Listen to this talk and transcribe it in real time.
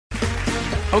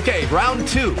Okay, round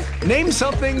two. Name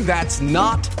something that's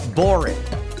not boring.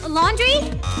 A laundry?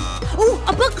 Ooh,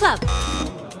 a book club.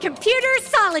 Computer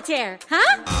solitaire,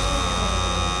 huh?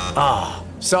 Ah,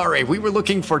 sorry, we were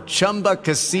looking for Chumba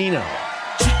Casino.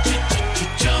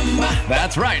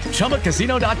 That's right,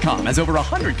 ChumbaCasino.com has over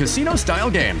 100 casino-style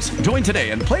games. Join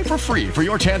today and play for free for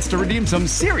your chance to redeem some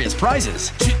serious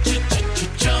prizes.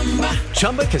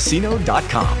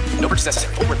 ChumbaCasino.com. No purchase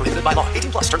necessary. Void where prohibited by law.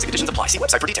 18 plus. Terms and conditions apply. See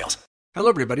website for details. Hello,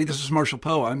 everybody. This is Marshall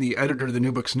Poe. I'm the editor of the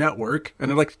New Books Network,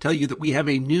 and I'd like to tell you that we have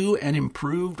a new and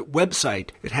improved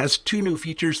website. It has two new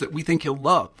features that we think you'll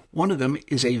love. One of them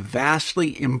is a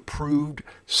vastly improved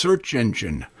search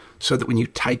engine, so that when you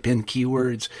type in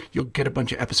keywords, you'll get a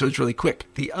bunch of episodes really quick.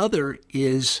 The other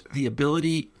is the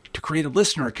ability to create a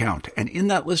listener account. And in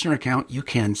that listener account, you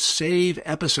can save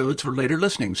episodes for later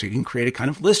listening. So you can create a kind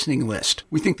of listening list.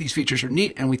 We think these features are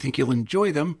neat, and we think you'll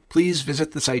enjoy them. Please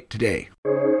visit the site today.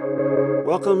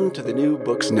 Welcome to the New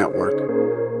Books Network.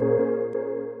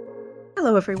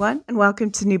 Hello, everyone, and welcome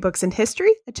to New Books in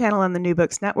History, a channel on the New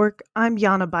Books Network. I'm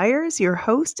Jana Byers, your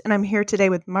host, and I'm here today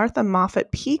with Martha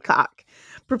Moffat Peacock,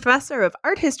 professor of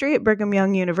art history at Brigham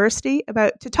Young University,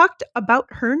 to talk about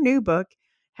her new book,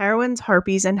 Heroines,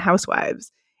 Harpies, and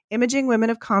Housewives, Imaging Women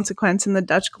of Consequence in the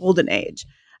Dutch Golden Age,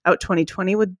 out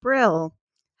 2020 with Brill.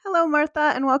 Hello,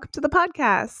 Martha, and welcome to the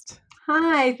podcast.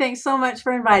 Hi, thanks so much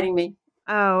for inviting me.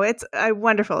 Oh, it's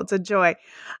wonderful. It's a joy.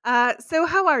 So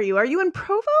how are you? Are you in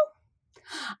Provo?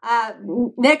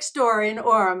 Next door in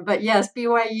Orem, but yes,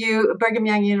 BYU, Brigham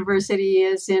Young University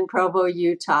is in Provo,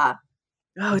 Utah.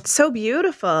 Oh, it's so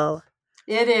beautiful.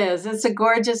 It is. It's a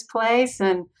gorgeous place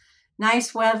and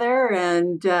nice weather,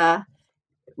 and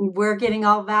we're getting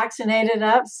all vaccinated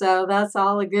up, so that's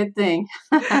all a good thing.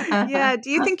 Yeah. Do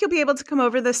you think you'll be able to come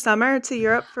over this summer to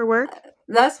Europe for work?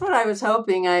 That's what I was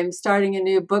hoping. I'm starting a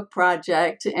new book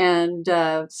project, and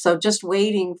so just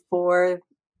waiting for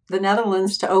the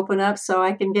Netherlands to open up so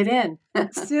I can get in.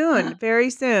 Soon, very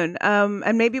soon.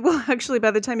 And maybe we'll actually,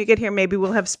 by the time you get here, maybe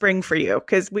we'll have spring for you,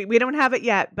 because we don't have it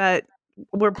yet, but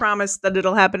we're promised that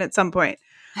it'll happen at some point.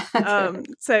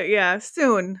 So yeah,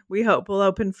 soon we hope we'll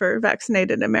open for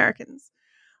vaccinated Americans.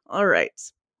 All right.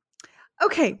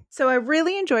 Okay, so I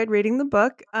really enjoyed reading the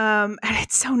book, and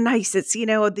it's so nice. It's,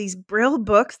 these Brill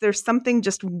books, there's something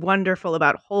just wonderful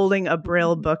about holding a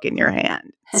Brill book in your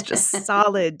hand. It's just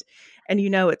solid, and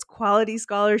it's quality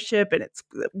scholarship, and it's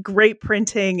great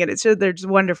printing, and they're just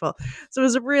wonderful. So it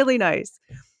was really nice.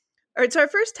 All right, so our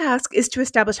first task is to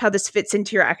establish how this fits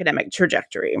into your academic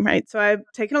trajectory, right? So I've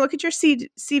taken a look at your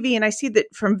CV, and I see that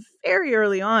from very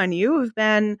early on, you have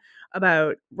been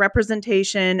about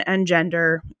representation and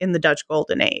gender in the Dutch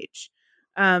Golden Age.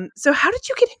 So how did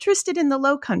you get interested in the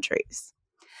Low Countries?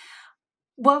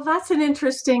 Well, that's an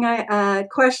interesting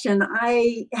question.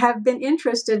 I have been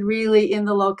interested really in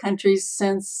the Low Countries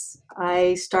since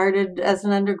I started as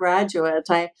an undergraduate.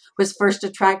 I was first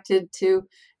attracted to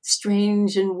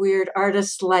strange and weird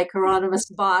artists like Hieronymus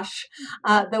Bosch.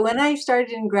 But when I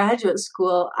started in graduate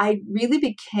school, I really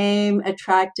became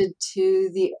attracted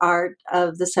to the art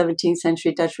of the 17th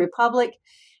century Dutch Republic.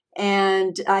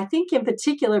 And I think in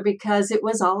particular because it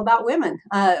was all about women.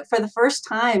 For the first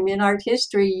time in art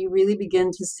history, you really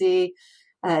begin to see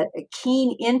a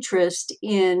keen interest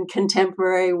in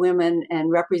contemporary women and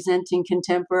representing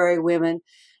contemporary women.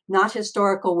 Not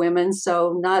historical women,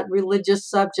 so not religious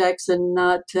subjects and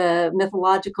not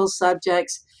mythological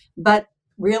subjects, but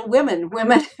real women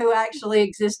who actually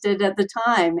existed at the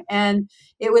time. And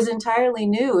it was entirely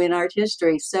new in art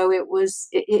history. So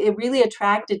it really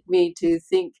attracted me to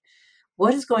think,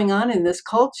 what is going on in this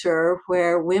culture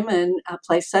where women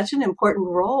play such an important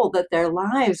role that their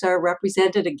lives are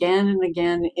represented again and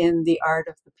again in the art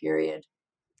of the period.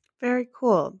 Very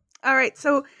cool. All right.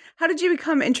 So how did you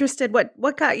become interested?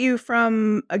 What got you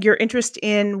from your interest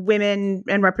in women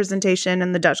and representation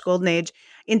in the Dutch Golden Age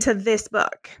into this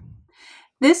book?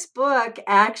 This book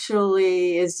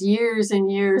actually is years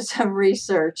and years of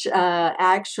research.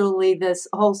 Actually, this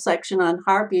whole section on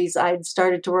harpies I'd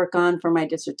started to work on for my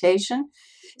dissertation.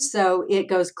 So it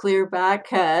goes clear back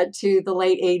to the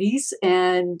late 80s.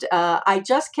 And I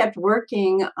just kept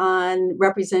working on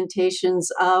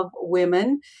representations of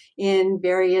women in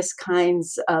various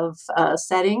kinds of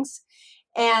settings.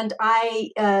 And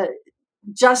I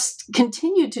just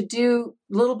continued to do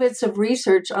little bits of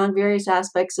research on various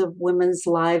aspects of women's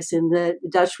lives in the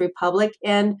Dutch Republic.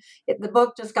 And the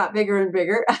book just got bigger and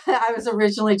bigger. I was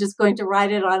originally just going to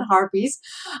write it on harpies.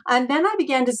 And then I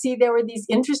began to see there were these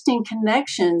interesting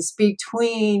connections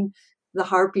between the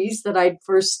harpies that I'd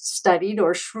first studied,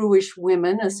 or shrewish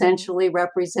women, essentially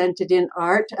represented in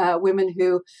art, women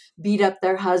who beat up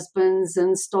their husbands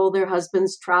and stole their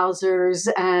husbands' trousers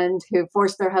and who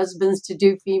forced their husbands to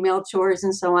do female chores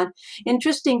and so on.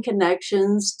 Interesting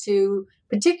connections to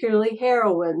particularly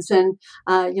heroines. And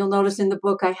you'll notice in the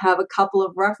book I have a couple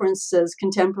of references,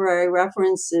 contemporary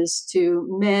references to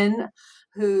men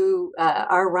who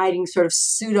are writing sort of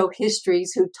pseudo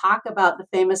histories, who talk about the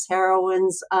famous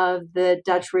heroines of the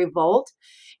Dutch Revolt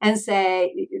and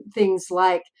say things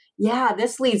like, yeah,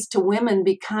 this leads to women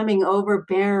becoming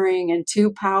overbearing and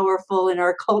too powerful in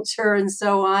our culture and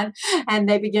so on. And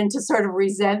they begin to sort of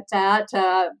resent that.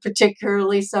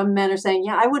 Particularly some men are saying,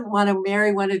 yeah, I wouldn't want to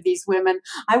marry one of these women.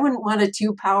 I wouldn't want a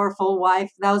too powerful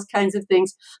wife, those kinds of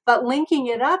things. But linking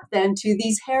it up then to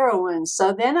these heroines.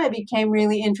 So then I became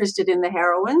really interested in the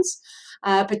heroines.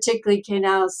 Particularly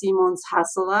Kenau Simons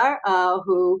Hasselaar,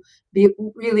 who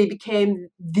really became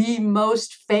the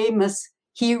most famous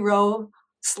hero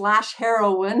 /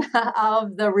 heroine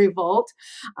of the revolt,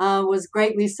 was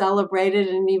greatly celebrated,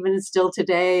 and even still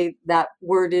today that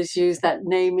word is used, that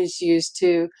name is used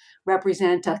to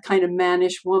represent a kind of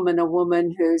mannish woman, a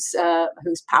woman who's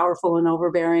powerful and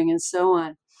overbearing and so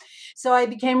on. So I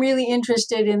became really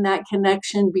interested in that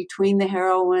connection between the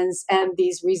heroines and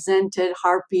these resented,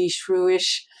 harpy,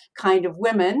 shrewish kind of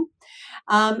women.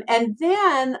 And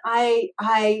then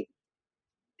I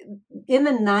in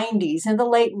the 90s, in the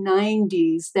late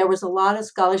 90s, there was a lot of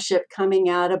scholarship coming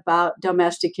out about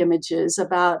domestic images,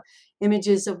 about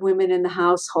images of women in the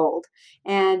household.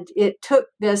 And it took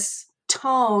this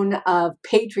tone of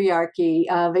patriarchy,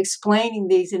 of explaining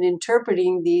these and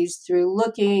interpreting these through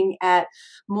looking at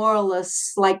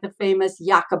moralists like the famous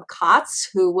Jacob Cats,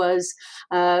 who was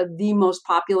the most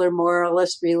popular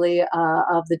moralist, really,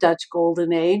 of the Dutch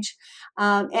Golden Age.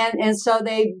 And so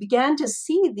they began to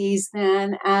see these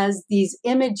then as these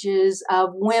images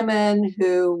of women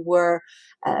who were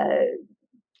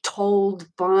told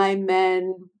by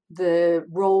men the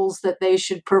roles that they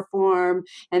should perform,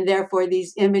 and therefore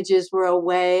these images were a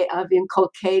way of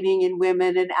inculcating in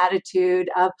women an attitude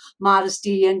of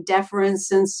modesty and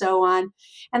deference and so on.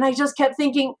 And I just kept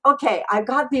thinking, okay, I've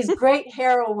got these great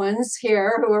heroines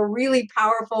here who are really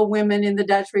powerful women in the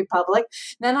Dutch Republic.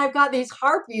 Then I've got these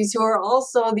harpies who are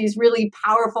also these really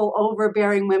powerful,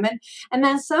 overbearing women. And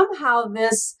then somehow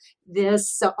this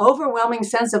overwhelming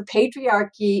sense of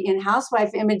patriarchy in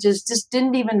housewife images just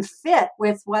didn't even fit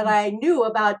with what I knew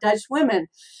about Dutch women.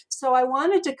 So I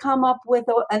wanted to come up with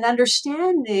an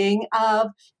understanding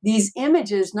of these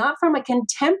images, not from a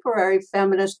contemporary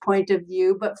feminist point of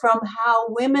view, but from how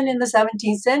women in the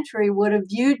 17th century would have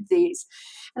viewed these.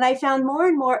 And I found more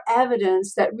and more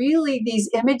evidence that really these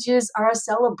images are a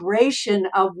celebration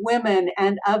of women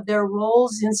and of their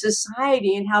roles in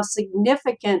society, and how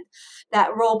significant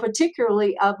that role,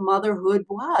 particularly of motherhood,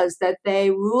 was, that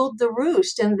they ruled the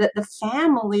roost, and that the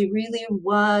family really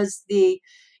was the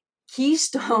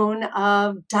keystone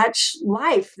of Dutch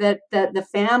life, that the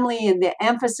family and the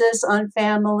emphasis on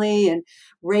family and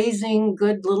raising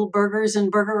good little burghers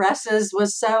and burgeresses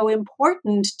was so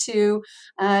important to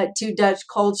Dutch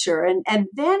culture. And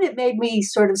then it made me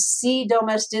sort of see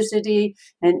domesticity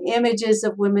and images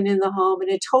of women in the home in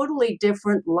a totally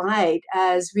different light,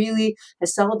 as really a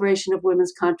celebration of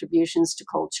women's contributions to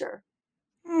culture.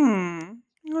 All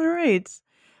right.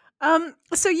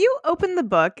 So you open the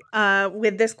book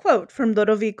with this quote from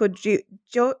Lodovico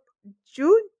Giardini,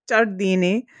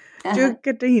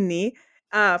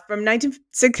 from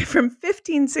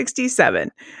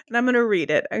 1567, and I'm going to read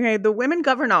it. Okay, the women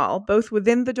govern all, both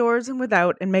within the doors and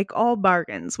without, and make all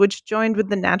bargains, which, joined with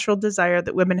the natural desire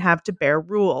that women have to bear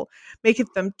rule,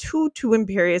 maketh them too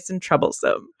imperious and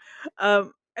troublesome. I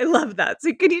love that.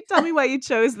 So can you tell me why you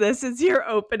chose this as your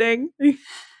opening?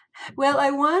 Well,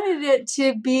 I wanted it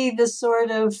to be the sort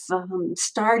of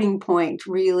starting point,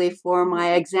 really, for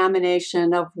my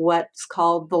examination of what's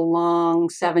called the long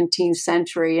 17th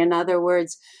century. In other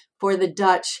words, for the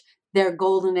Dutch, their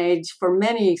golden age, for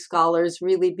many scholars,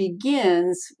 really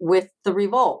begins with the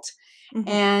revolt. Mm-hmm.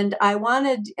 And I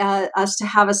wanted us to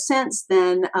have a sense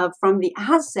then of, from the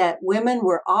outset, women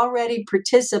were already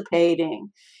participating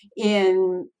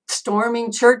in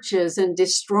storming churches and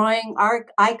destroying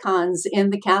icons in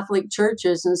the Catholic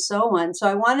churches and so on. So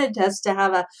I wanted us to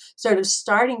have a sort of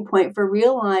starting point for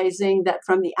realizing that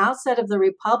from the outset of the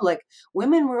Republic,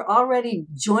 women were already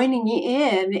joining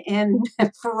in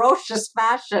ferocious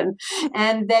fashion,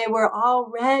 and they were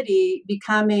already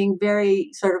becoming very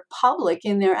sort of public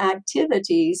in their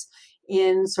activities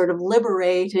in sort of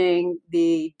liberating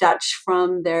the Dutch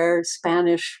from their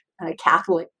Spanish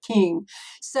Catholic king.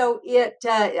 So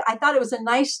I thought it was a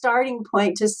nice starting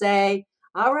point to say,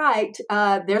 all right,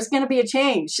 there's going to be a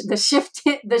change.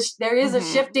 There is a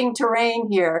shifting terrain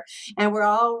here, and we're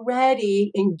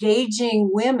already engaging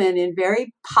women in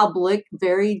very public,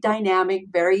 very dynamic,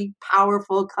 very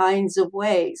powerful kinds of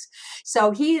ways.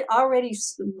 So he already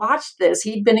watched this.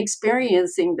 He'd been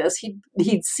experiencing this.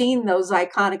 He'd seen those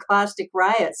iconoclastic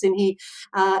riots, and he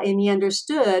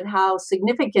understood how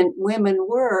significant women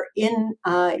were in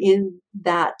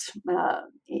that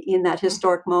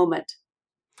historic moment.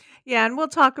 Yeah, and we'll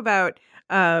talk about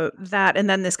that and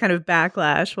then this kind of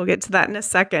backlash. We'll get to that in a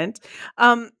second.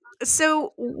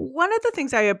 So one of the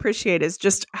things I appreciate is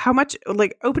just how much,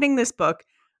 like, opening this book,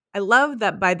 I love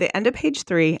that by the end of page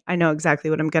 3, I know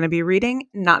exactly what I'm going to be reading.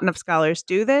 Not enough scholars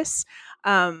do this.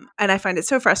 And I find it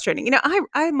so frustrating. You know,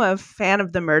 I'm a fan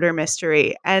of the murder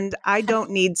mystery, and I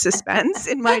don't need suspense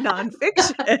in my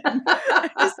nonfiction.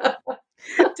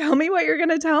 Tell me what you're going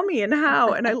to tell me and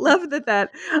how. And I love that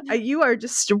you are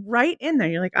just right in there.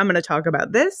 You're like, I'm going to talk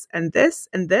about this and this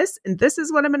and this, and this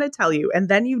is what I'm going to tell you. And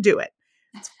then you do it.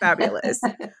 It's fabulous.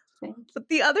 But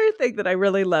the other thing that I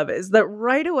really love is that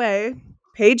right away,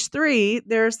 page 3,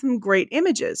 there are some great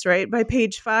images, right? By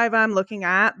page 5, I'm looking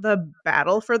at the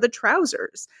battle for the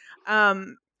trousers,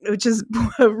 which is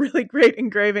a really great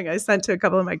engraving I sent to a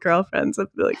couple of my girlfriends, of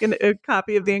like a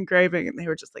copy of the engraving, and they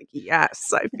were just like,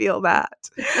 yes, I feel that.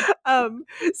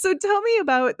 So tell me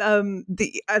about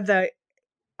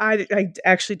I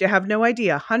actually have no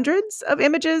idea, hundreds of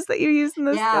images that you use in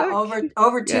this book?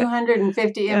 Over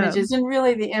 250 images, and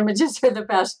really the images are the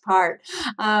best part.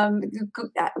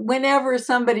 Whenever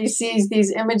somebody sees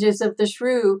these images of the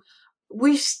shrew,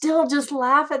 we still just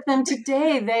laugh at them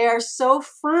today. They are so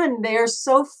fun. They are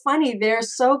so funny. They're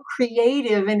so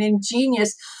creative and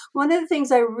ingenious. One of the things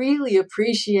I really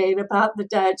appreciate about the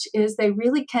Dutch is they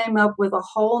really came up with a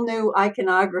whole new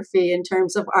iconography in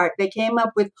terms of art. They came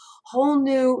up with whole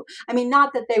new, I mean,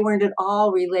 not that they weren't at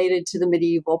all related to the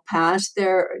medieval past.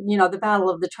 The Battle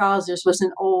of the Trousers was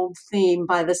an old theme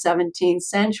by the 17th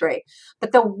century.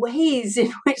 But the ways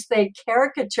in which they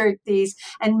caricatured these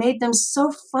and made them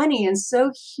so funny and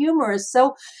so humorous,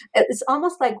 so it's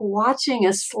almost like watching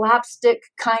a slapstick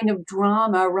kind of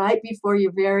drama right before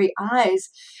your very eyes.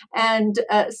 And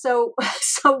so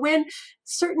when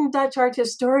certain Dutch art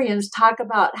historians talk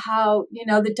about how,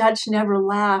 the Dutch never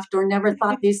laughed or never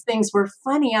thought these things were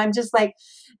funny, I'm just like,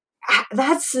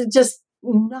 that's just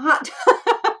not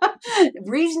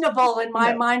reasonable in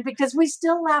my mind, because we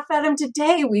still laugh at them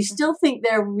today. We still think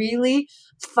they're really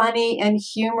funny and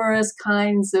humorous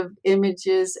kinds of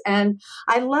images. And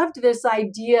I loved this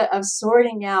idea of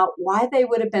sorting out why they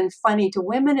would have been funny to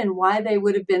women and why they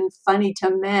would have been funny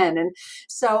to men. And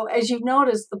so, as you've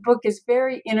noticed, the book is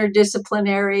very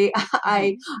interdisciplinary.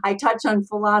 I touch on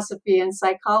philosophy and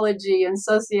psychology and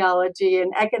sociology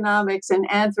and economics and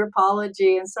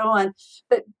anthropology and so on.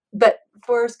 But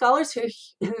for scholars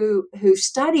who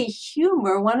study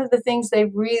humor, one of the things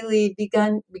they've really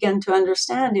begun to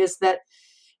understand is that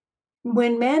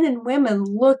when men and women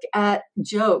look at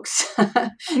jokes,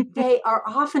 they are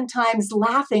oftentimes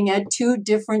laughing at two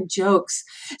different jokes.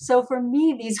 So for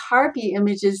me, these harpy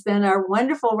images then are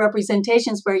wonderful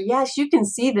representations where, yes, you can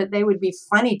see that they would be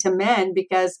funny to men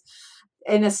because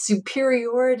in a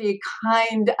superiority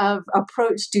kind of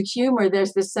approach to humor,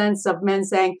 there's the sense of men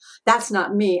saying, "That's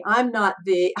not me. I'm not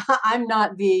the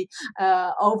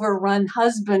overrun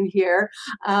husband here."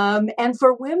 And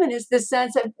for women, it's the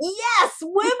sense of, "Yes,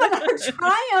 women are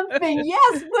triumphing.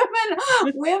 Yes,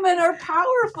 women are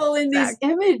powerful in these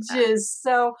images."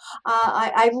 So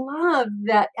I love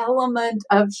that element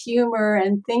of humor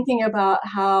and thinking about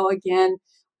how, again,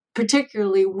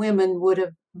 particularly women would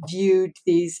have viewed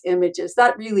these images.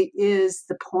 That really is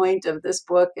the point of this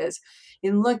book, is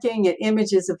in looking at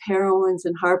images of heroines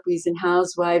and harpies and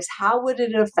housewives, how would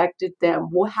it have affected them?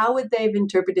 How would they have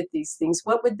interpreted these things?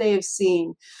 What would they have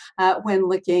seen when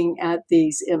looking at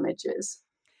these images?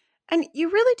 And you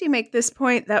really do make this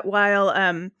point that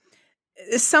while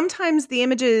sometimes the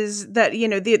images that,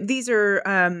 these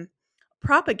are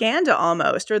propaganda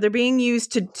almost, or they're being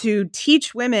used to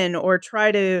teach women or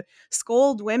try to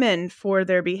scold women for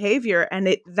their behavior,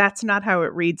 and that's not how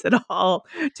it reads at all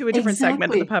to a different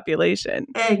segment of the population.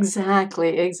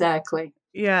 Exactly.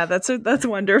 Yeah, that's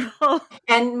wonderful.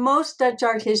 And most Dutch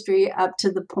art history up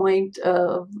to the point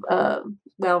of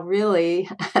really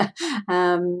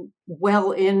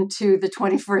well into the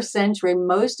 21st century,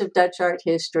 most of Dutch art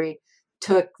history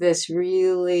took this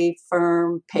really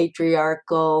firm,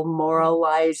 patriarchal,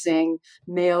 moralizing,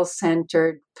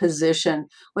 male-centered position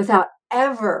without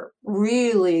ever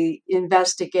really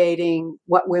investigating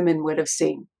what women would have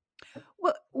seen.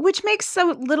 Well, which makes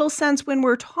so little sense when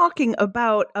we're talking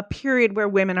about a period where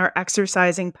women are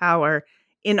exercising power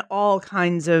in all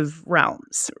kinds of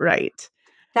realms, right?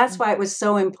 That's why it was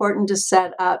so important to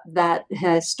set up that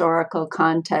historical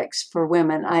context for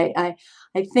women. I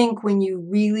think when you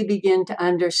really begin to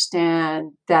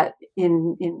understand that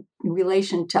in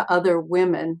relation to other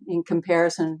women, in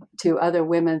comparison to other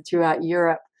women throughout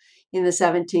Europe in the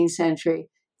 17th century,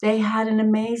 they had an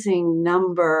amazing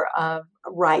number of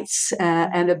rights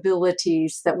and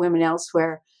abilities that women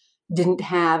elsewhere didn't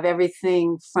have.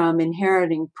 Everything from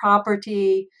inheriting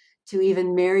property to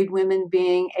even married women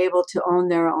being able to own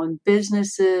their own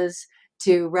businesses,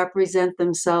 to represent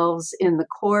themselves in the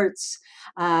courts,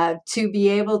 to be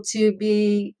able to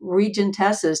be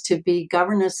regentesses, to be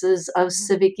governesses of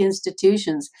civic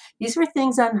institutions. These were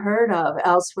things unheard of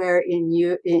elsewhere in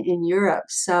Europe.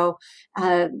 So,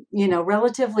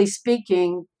 relatively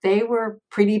speaking, they were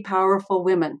pretty powerful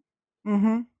women.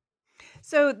 Mm-hmm.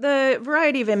 So the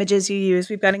variety of images you use,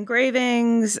 we've got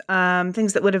engravings,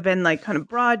 things that would have been like kind of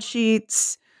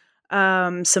broadsheets,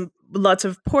 some lots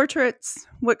of portraits.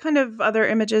 What kind of other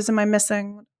images am I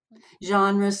missing?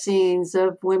 Genre scenes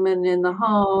of women in the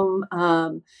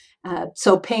home,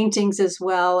 so paintings as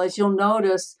well. As you'll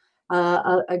notice,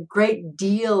 a great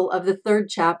deal of the third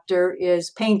chapter is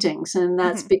paintings, and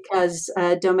that's because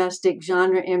domestic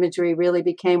genre imagery really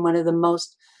became one of the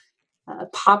most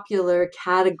popular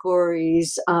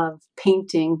categories of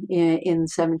painting in the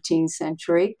 17th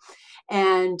century.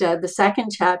 And the second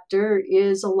chapter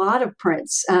is a lot of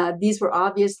prints. These were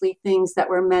obviously things that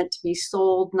were meant to be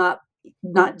sold, not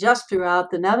just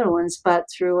throughout the Netherlands, but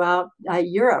throughout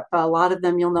Europe. A lot of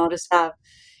them, you'll notice, have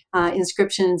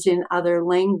inscriptions in other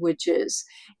languages.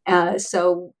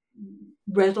 So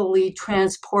readily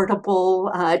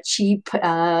transportable, cheap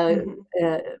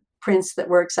prints that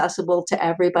were accessible to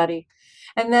everybody.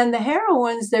 And then the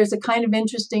heroines, there's a kind of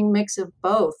interesting mix of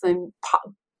both. And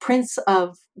prints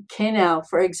of Kenau,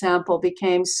 for example,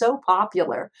 became so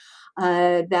popular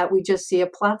that we just see a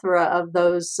plethora of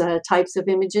those types of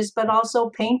images, but also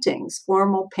paintings,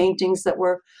 formal paintings that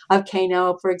were of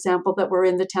Kenau, for example, that were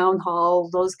in the town hall,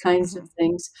 those kinds of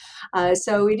things.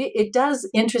 So it does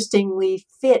interestingly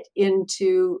fit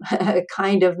into a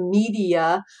kind of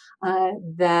media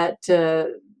that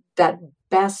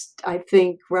best, I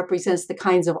think, represents the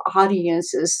kinds of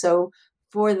audiences. So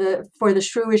for the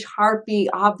shrewish harpy,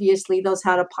 obviously those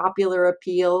had a popular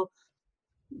appeal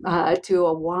to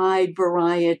a wide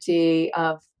variety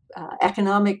of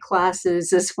economic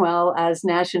classes as well as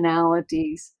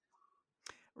nationalities.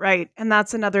 Right, and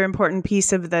that's another important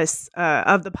piece of this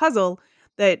of the puzzle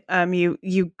that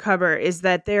you cover is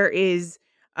that there is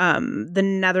the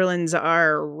Netherlands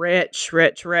are rich,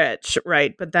 rich, rich,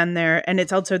 right? But then and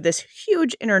it's also this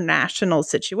huge international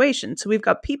situation. So we've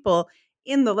got people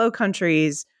in the Low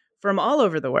Countries from all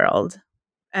over the world,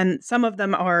 and some of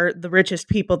them are the richest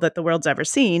people that the world's ever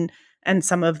seen, and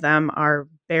some of them are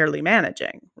barely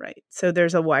managing, right? So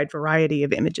there's a wide variety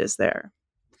of images there.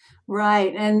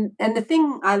 Right. And the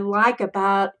thing I like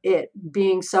about it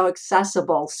being so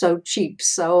accessible, so cheap,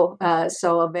 so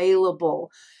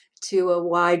available to a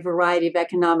wide variety of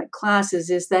economic classes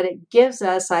is that it gives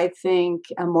us, I think,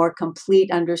 a more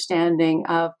complete understanding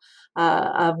of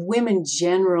women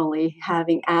generally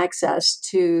having access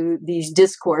to these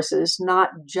discourses, not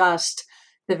just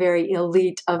the very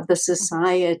elite of the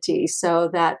society, so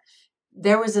that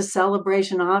there was a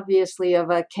celebration, obviously, of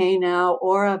a Kenau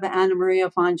or of Anna Maria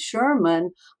von Schuurman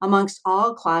amongst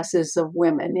all classes of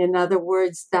women. In other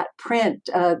words, that print,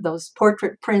 those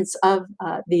portrait prints of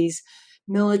these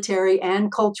military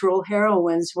and cultural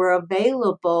heroines were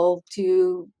available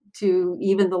to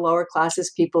even the lower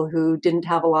classes, people who didn't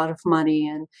have a lot of money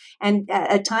and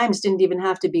at times didn't even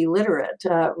have to be literate,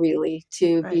 really,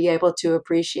 to be able to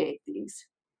appreciate these.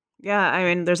 Yeah, I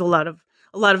mean, there's a lot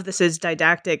of this is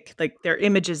didactic, like they're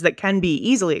images that can be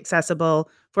easily accessible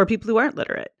for people who aren't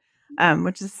literate,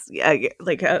 which is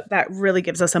that really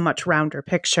gives us a much rounder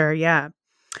picture. Yeah.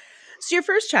 So your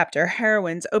first chapter,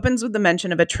 Heroines, opens with the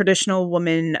mention of a traditional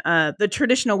woman, the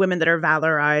traditional women that are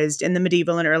valorized in the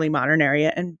medieval and early modern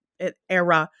era in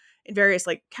various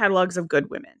like catalogs of good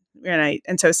women. Right?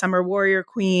 And so some are warrior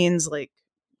queens like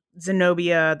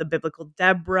Zenobia, the biblical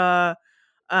Deborah,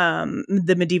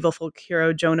 the medieval folk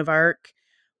hero Joan of Arc.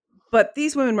 But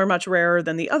these women were much rarer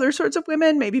than the other sorts of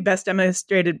women, maybe best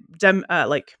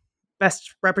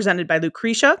best represented by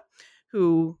Lucretia,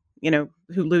 who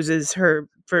loses her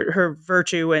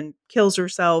virtue and kills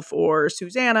herself, or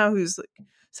Susanna, who's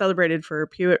celebrated for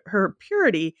her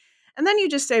purity. And then you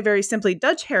just say very simply,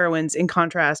 Dutch heroines, in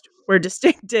contrast, were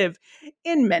distinctive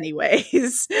in many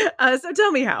ways. So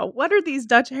tell me how. What are these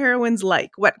Dutch heroines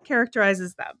like? What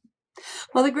characterizes them?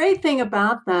 Well, the great thing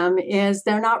about them is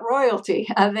they're not royalty.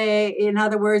 In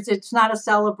other words, it's not a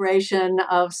celebration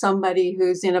of somebody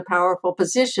who's in a powerful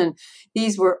position.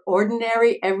 These were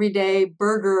ordinary, everyday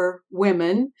burger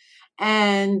women,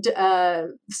 and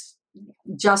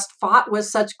just fought with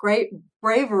such great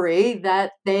bravery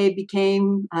that they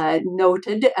became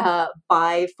noted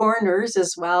by foreigners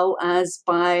as well as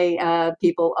by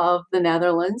people of the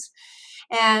Netherlands.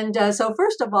 And so,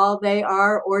 first of all, they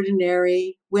are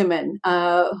ordinary women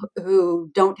who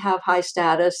don't have high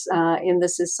status in the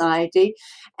society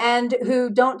and who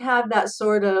don't have that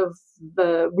sort of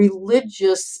the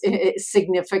religious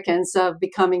significance of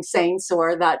becoming saints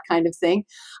or that kind of thing.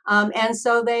 And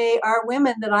so they are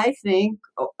women that I think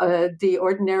the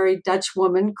ordinary Dutch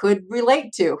woman could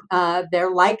relate to.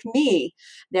 They're like me.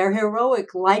 They're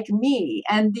heroic like me.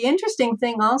 And the interesting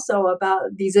thing also about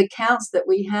these accounts that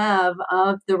we have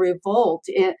of the revolt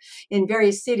in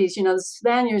various cities, the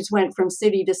Spaniards went from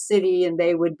city to city and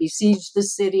they would besiege the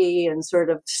city and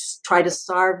sort of try to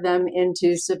starve them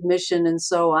into submission and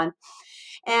so on.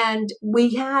 And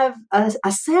we have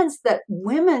a sense that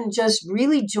women just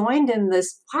really joined in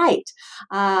this fight,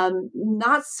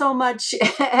 not so much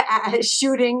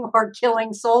shooting or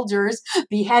killing soldiers,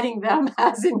 beheading them,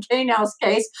 as in Kenau's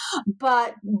case,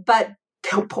 but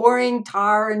pouring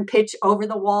tar and pitch over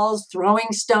the walls,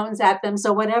 throwing stones at them.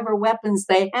 So whatever weapons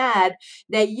they had,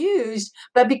 they used.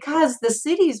 But because the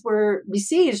cities were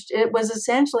besieged, it was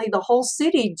essentially the whole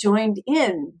city joined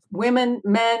in. Women,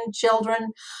 men,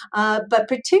 children, but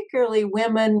particularly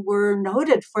women were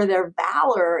noted for their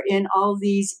valor in all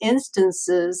these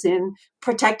instances in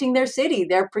protecting their city.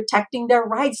 They're protecting their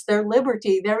rights, their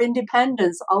liberty, their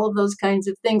independence, all of those kinds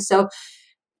of things. So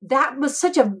that was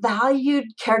such a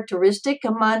valued characteristic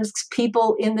amongst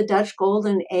people in the Dutch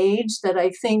Golden Age that I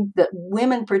think that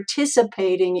women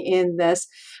participating in this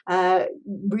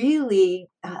really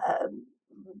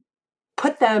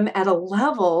put them at a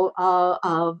level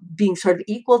of being sort of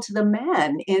equal to the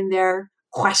men in their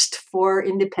quest for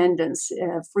independence,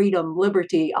 freedom,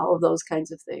 liberty, all of those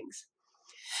kinds of things.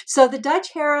 So the Dutch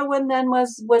heroine then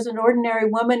was an ordinary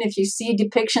woman. If you see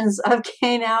depictions of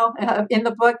Kenau in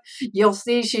the book, you'll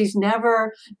see she's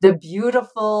never the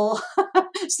beautiful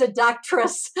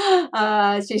seductress.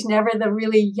 She's never the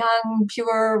really young,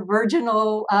 pure,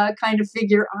 virginal kind of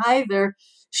figure either.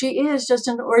 She is just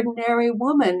an ordinary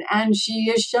woman, and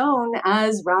she is shown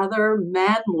as rather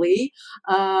manly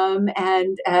and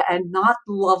not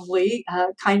lovely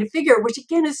kind of figure, which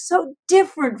again is so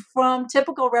different from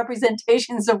typical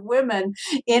representations of women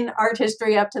in art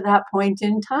history up to that point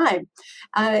in time.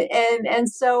 And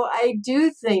so I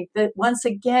do think that once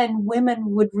again, women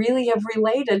would really have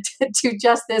related to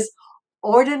just this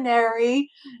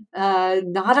ordinary,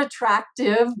 not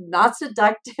attractive, not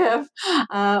seductive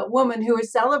woman who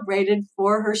is celebrated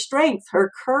for her strength,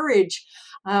 her courage,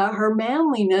 her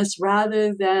manliness,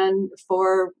 rather than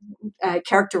for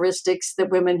characteristics that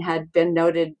women had been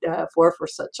noted for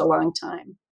such a long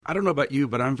time. I don't know about you,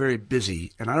 but I'm very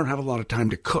busy and I don't have a lot of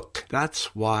time to cook.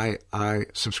 That's why I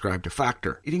subscribe to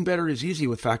Factor. Eating better is easy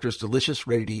with Factor's delicious,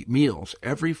 ready-to-eat meals.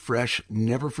 Every fresh,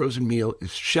 never frozen meal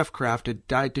is chef-crafted,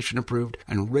 dietitian approved,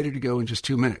 and ready to go in just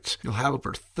 2 minutes. You'll have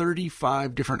over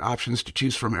 35 different options to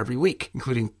choose from every week,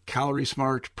 including Calorie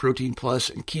Smart, Protein Plus,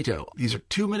 and Keto. These are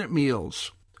 2-minute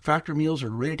meals. Factor meals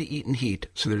are ready to eat and heat,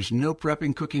 so there's no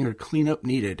prepping, cooking, or cleanup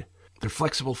needed. They're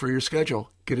flexible for your schedule.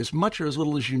 Get as much or as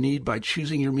little as you need by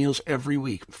choosing your meals every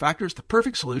week. Factor is the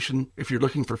perfect solution if you're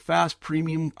looking for fast,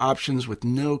 premium options with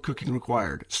no cooking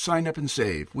required. Sign up and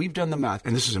save. We've done the math,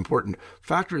 and this is important.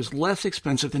 Factor is less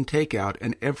expensive than takeout,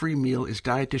 and every meal is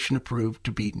dietitian approved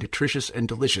to be nutritious and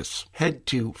delicious. Head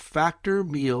to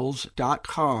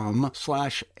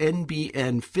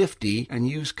factormeals.com/NBN50 and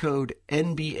use code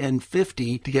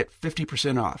NBN50 to get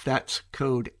 50% off. That's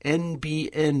code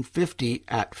NBN50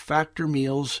 at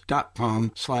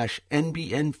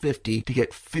factormeals.com/NBN50 to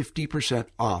get 50%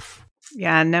 off.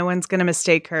 Yeah, no one's going to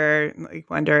mistake her. I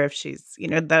wonder if she's,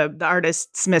 the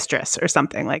artist's mistress or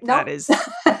something like nope.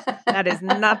 That is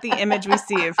not the image we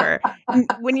see of her.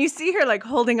 When you see her like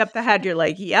holding up the head, you're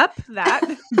like, yep, that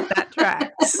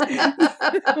tracks.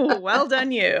 Well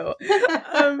done, you.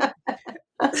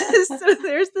 So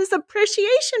there's this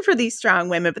appreciation for these strong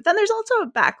women, but then there's also a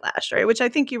backlash, right? Which I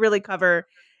think you really cover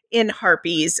in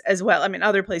Harpies as well. I mean,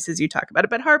 other places you talk about it,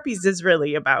 but Harpies is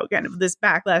really about kind of this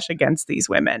backlash against these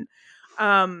women.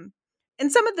 And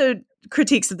some of the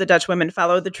critiques of the Dutch women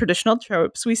follow the traditional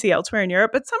tropes we see elsewhere in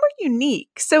Europe, but some are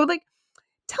unique. So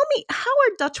Tell me, how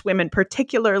are Dutch women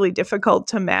particularly difficult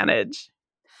to manage?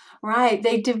 Right.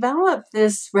 They developed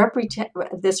this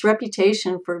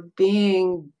reputation for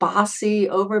being bossy,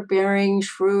 overbearing,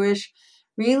 shrewish,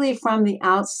 really from the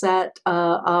outset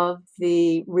of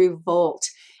the revolt.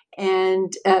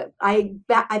 And I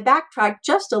backtrack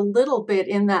just a little bit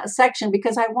in that section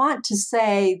because I want to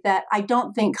say that I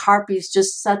don't think harpies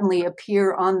just suddenly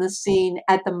appear on the scene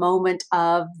at the moment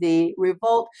of the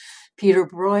revolt. Peter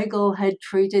Bruegel had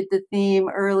treated the theme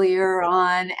earlier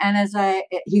on, and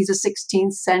he's a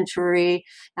 16th century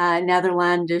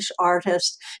Netherlandish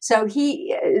artist. So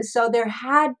there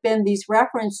had been these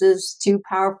references to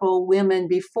powerful women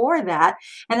before that,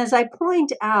 and as I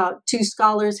point out, two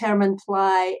scholars, Herman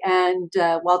Ply and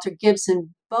Walter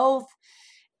Gibson, both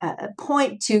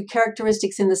point to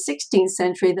characteristics in the 16th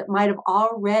century that might have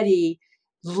already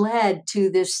led to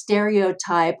this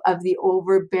stereotype of the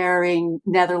overbearing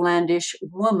Netherlandish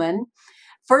woman.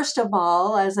 First of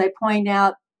all, as I point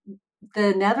out,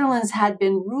 the Netherlands had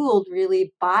been ruled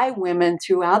really by women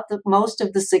throughout most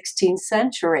of the 16th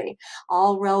century,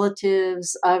 all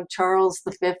relatives of Charles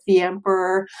V, the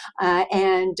emperor,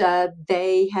 and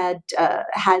they had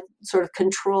had sort of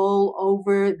control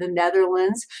over the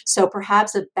Netherlands. So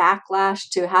perhaps a backlash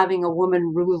to having a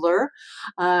woman ruler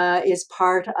is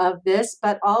part of this,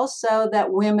 but also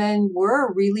that women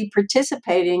were really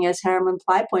participating, as Herman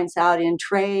Ply points out, in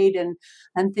trade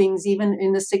and things. Even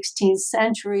in the 16th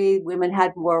century, women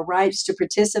had more rights to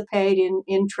participate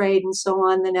in trade and so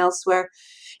on than elsewhere.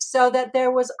 So that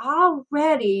there was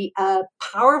already a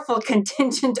powerful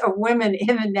contingent of women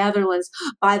in the Netherlands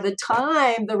by the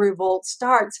time the revolt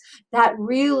starts that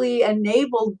really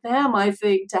enabled them, I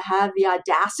think, to have the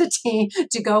audacity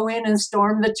to go in and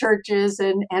storm the churches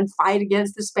and fight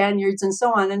against the Spaniards and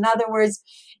so on. In other words,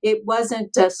 it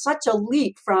wasn't such a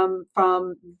leap from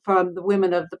the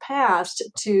women of the past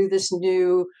to this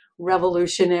new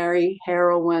revolutionary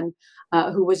heroine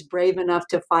who was brave enough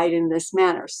to fight in this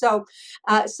manner. So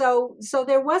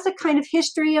there was a kind of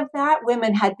history of that.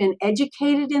 Women had been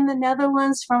educated in the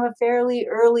Netherlands from a fairly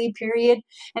early period.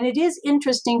 And it is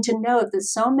interesting to note that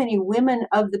so many women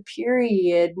of the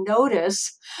period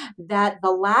notice that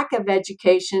the lack of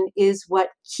education is what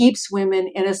keeps women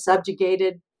in a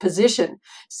subjugated position.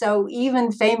 So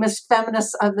even famous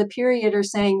feminists of the period are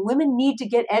saying women need to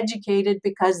get educated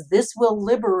because this will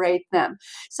liberate them.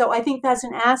 So I think that's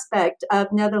an aspect of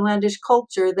Netherlandish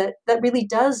culture that really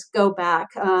does go back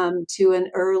to an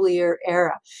earlier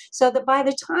era. So that by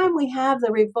the time we have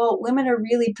the revolt, women are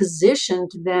really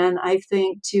positioned then, I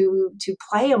think, to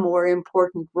play a more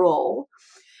important role.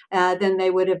 Than they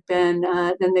would have been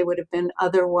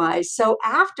otherwise. So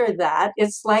after that,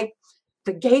 it's like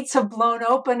the gates have blown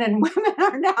open, and women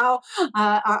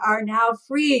are now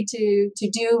free to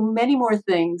do many more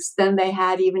things than they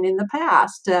had even in the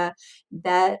past.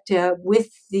 With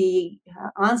the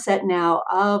onset now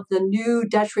of the new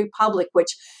Dutch Republic,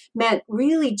 which meant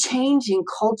really changing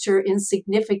culture in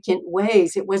significant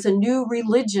ways. It was a new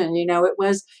religion. It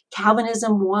was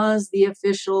Calvinism was the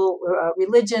official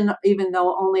religion, even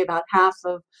though only about half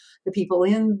of the people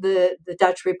in the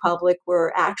Dutch Republic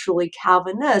were actually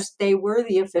Calvinists. They were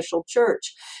the official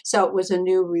church. So it was a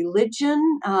new religion,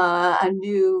 a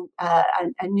new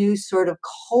sort of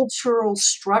cultural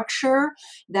structure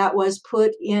that was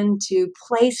put into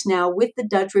place now with the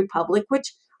Dutch Republic,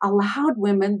 which allowed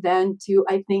women then to,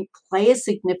 I think, play a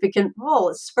significant role.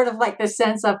 It's sort of like the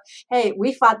sense of, hey,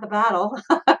 we fought the battle.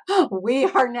 We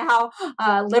are now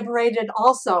liberated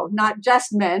also, not just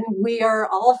men. We are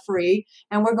all free,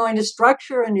 and we're going to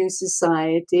structure a new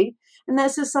society. And that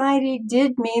society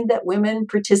did mean that women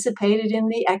participated in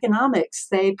the economics.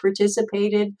 They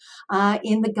participated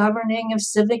in the governing of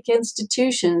civic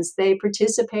institutions. They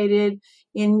participated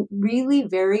in really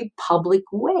very public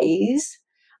ways,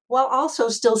 while also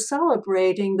still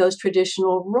celebrating those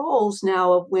traditional roles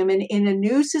now of women in a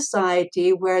new society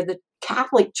where the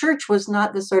Catholic Church was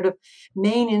not the sort of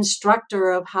main instructor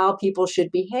of how people should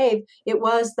behave. It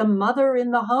was the mother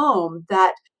in the home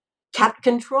that kept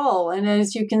control. And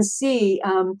as you can see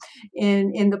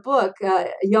in the book,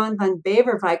 Jan van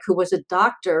Beverwijk, who was a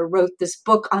doctor, wrote this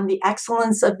book on the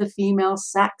excellence of the female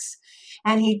sex.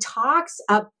 And he talks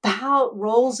about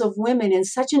roles of women in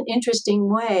such an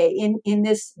interesting way. In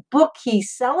this book, he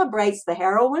celebrates the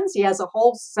heroines. He has a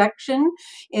whole section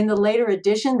in the later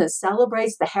edition that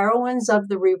celebrates the heroines of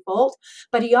the revolt.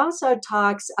 But he also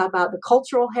talks about the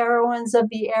cultural heroines of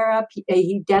the era.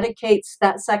 He dedicates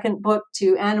that second book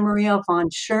to Anna Maria von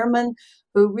Sherman,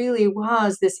 who really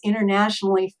was this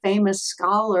internationally famous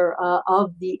scholar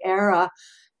of the era,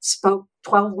 spoke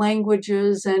 12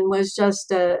 languages and was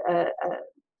just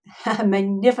a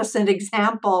magnificent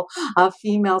example of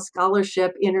female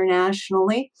scholarship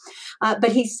internationally.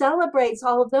 But he celebrates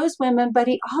all of those women, but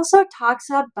he also talks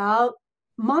about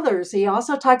mothers. He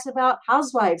also talks about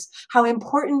housewives, how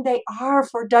important they are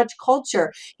for Dutch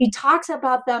culture. He talks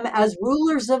about them as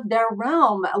rulers of their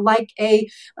realm, like a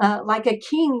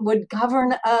king would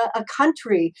govern a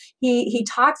country. He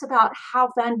talks about how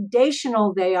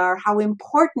foundational they are, how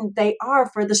important they are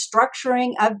for the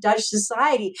structuring of Dutch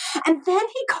society. And then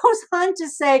he goes on to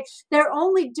say they're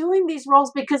only doing these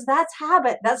roles because that's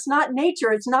habit, that's not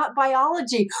nature, it's not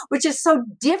biology, which is so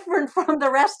different from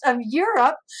the rest of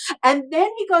Europe. And then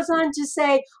he goes on to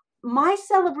say, my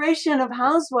celebration of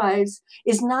housewives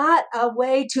is not a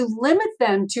way to limit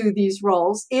them to these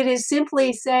roles. It is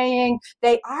simply saying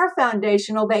they are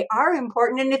foundational, they are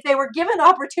important, and if they were given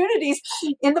opportunities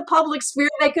in the public sphere,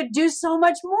 they could do so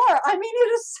much more. I mean,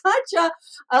 it is such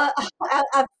a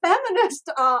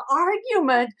feminist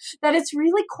argument that it's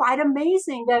really quite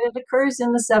amazing that it occurs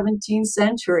in the 17th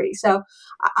century. So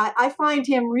I find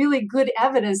him really good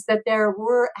evidence that there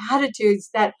were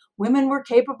attitudes that women were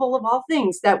capable of all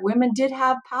things, that women did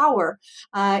have power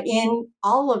in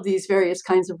all of these various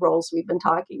kinds of roles we've been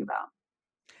talking about.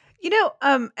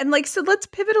 And like, so let's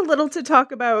pivot a little to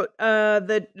talk about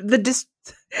this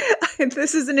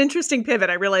is an interesting pivot.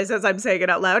 I realize as I'm saying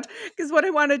it out loud, because what I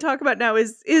want to talk about now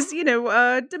is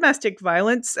domestic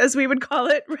violence, as we would call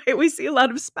it, right? We see a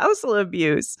lot of spousal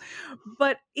abuse,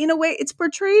 but in a way it's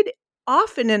portrayed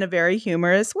often in a very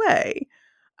humorous way.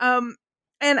 And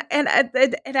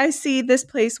I see this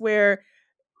place where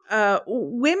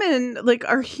women like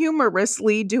are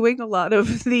humorously doing a lot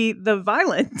of the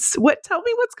violence. Tell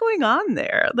me what's going on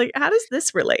there? Like, how does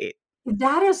this relate?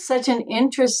 That is such an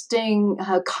interesting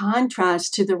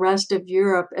contrast to the rest of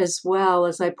Europe as well,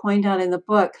 as I point out in the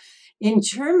book. In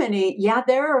Germany, yeah,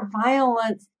 there are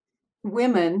violent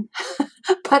women,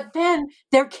 but then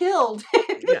they're killed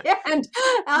and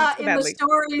in the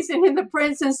stories and in the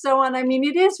prints and so on. I mean,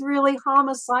 it is really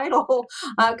homicidal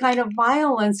kind of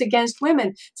violence against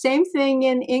women. Same thing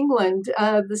in England.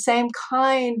 The same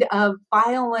kind of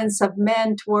violence of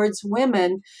men towards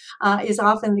women is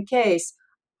often the case.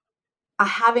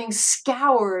 Having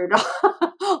scoured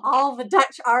all the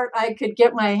Dutch art I could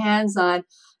get my hands on,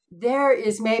 there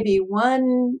is maybe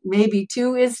one, maybe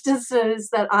two instances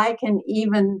that I can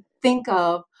even think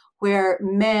of where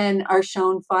men are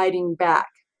shown fighting back.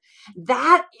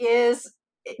 That is,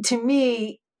 to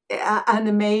me, an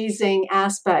amazing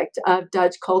aspect of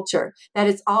Dutch culture, that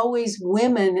it's always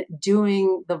women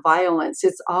doing the violence.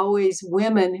 It's always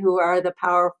women who are the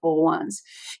powerful ones.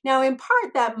 Now, in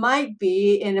part, that might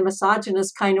be in a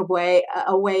misogynist kind of way,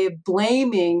 a way of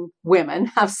blaming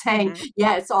women, of saying,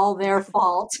 yeah, it's all their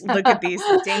fault. Look at these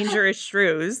dangerous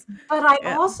shrews. But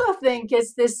I also think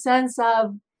it's this sense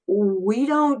of, we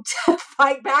don't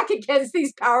fight back against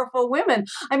these powerful women.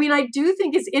 I mean, I do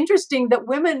think it's interesting that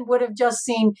women would have just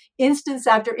seen instance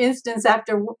after instance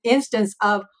after instance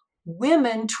of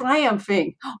women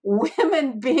triumphing,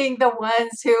 women being the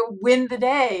ones who win the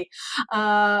day,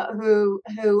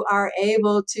 who are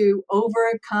able to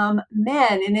overcome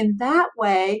men. And in that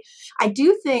way, I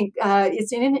do think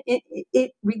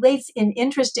it relates in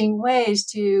interesting ways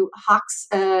to Hock's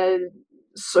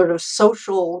sort of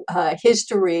social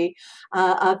history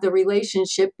of the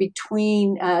relationship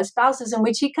between spouses, in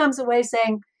which he comes away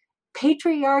saying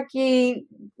patriarchy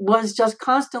was just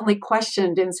constantly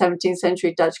questioned in 17th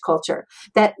century Dutch culture.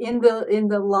 That in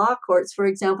the law courts, for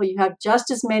example, you have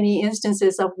just as many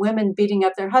instances of women beating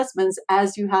up their husbands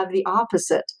as you have the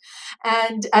opposite.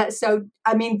 And so,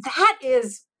 I mean, that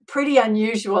is pretty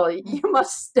unusual. You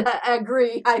must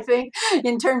agree, I think,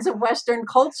 in terms of Western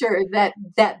culture, that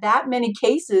many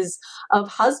cases of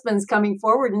husbands coming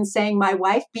forward and saying, my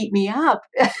wife beat me up.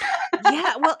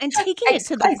 Yeah, well, and taking it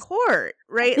to the court,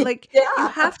 right? Like, you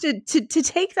have to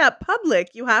take that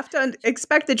public. You have to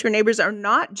expect that your neighbors are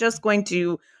not just going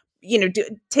to,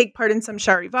 take part in some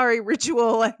charivari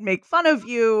ritual and make fun of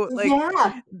you. Like,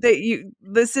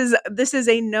 this is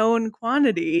a known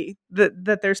quantity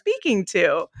that they're speaking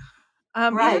to.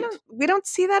 Right. We don't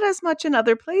see that as much in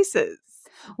other places.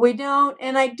 We don't.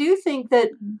 And I do think that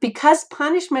because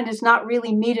punishment is not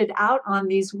really meted out on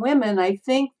these women, I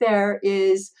think there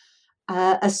is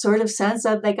a sort of sense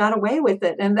of they got away with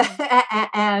it, and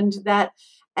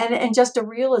just a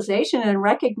realization and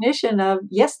recognition of,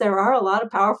 yes, there are a lot of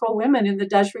powerful women in the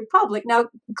Dutch Republic. Now,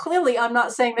 clearly, I'm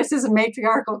not saying this is a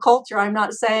matriarchal culture. I'm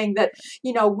not saying that,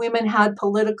 women had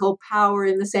political power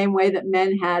in the same way that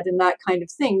men had and that kind of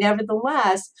thing.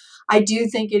 Nevertheless, I do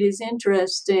think it is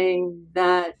interesting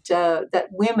that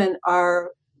women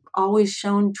are always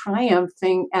shown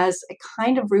triumphing as a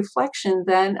kind of reflection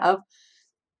then of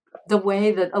the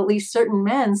way that at least certain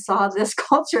men saw this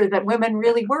culture, that women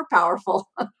really were powerful.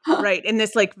 Right. In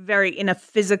this in a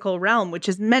physical realm, which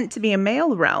is meant to be a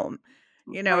male realm,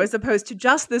 right, as opposed to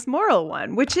just this moral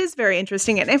one, which is very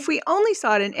interesting. And if we only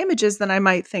saw it in images, then I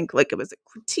might think like it was a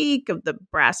critique of the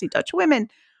brassy Dutch women.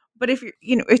 But if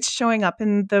it's showing up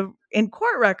in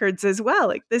court records as well.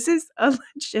 Like this is a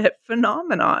legit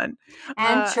phenomenon,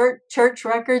 and church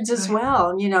records as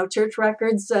well. Church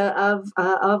records of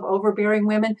overbearing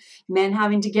women, men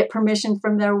having to get permission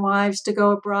from their wives to go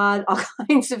abroad, all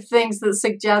kinds of things that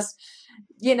suggest.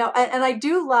 And I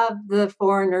do love the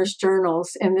foreigners'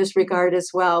 journals in this regard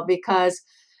as well, because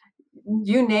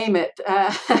you name it,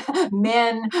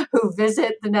 men who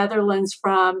visit the Netherlands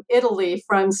from Italy,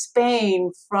 from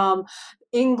Spain, from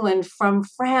England, from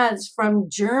France, from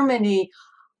Germany,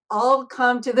 all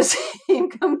come to the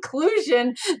same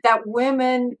conclusion that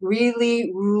women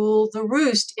really rule the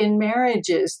roost in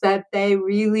marriages, that they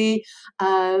really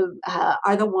are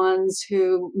the ones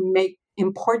who make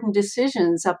important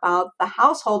decisions about the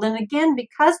household. And again,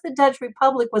 because the Dutch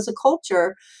Republic was a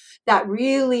culture that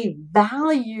really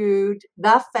valued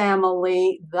the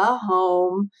family, the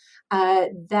home,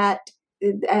 and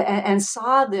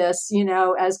saw this,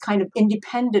 as kind of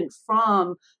independent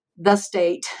from the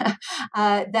state,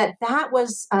 that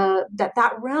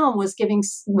realm was given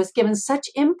such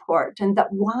import, and that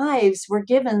wives were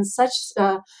given such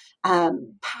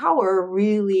power,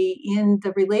 really, in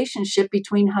the relationship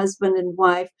between husband and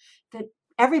wife, that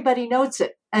everybody notes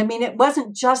it. I mean, it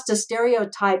wasn't just a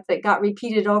stereotype that got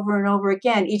repeated over and over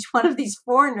again. Each one of these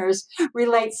foreigners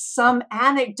relates some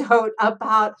anecdote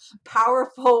about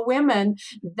powerful women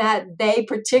that they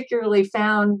particularly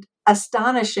found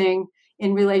astonishing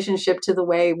in relationship to the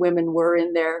way women were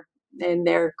in their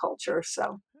culture.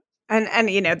 So. And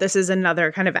this is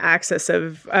another kind of axis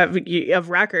of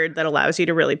record that allows you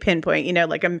to really pinpoint.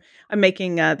 Like I'm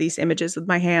making these images with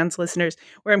my hands, listeners,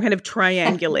 where I'm kind of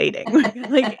triangulating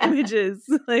like images,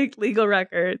 like legal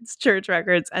records, church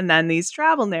records, and then these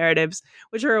travel narratives,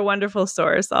 which are a wonderful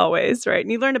source always, right? And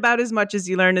you learn about as much as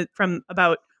you learn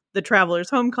about the traveler's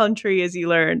home country as you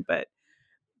learn, but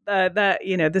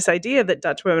this idea that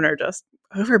Dutch women are just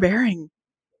overbearing,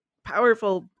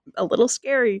 powerful, a little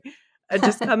scary. It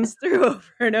just comes through over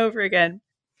and over again.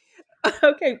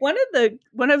 Okay, one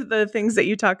of the things that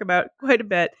you talk about quite a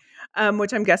bit,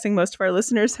 which I'm guessing most of our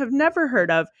listeners have never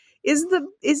heard of, is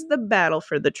the battle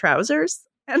for the trousers.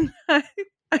 And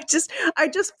I just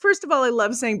first of all, I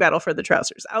love saying battle for the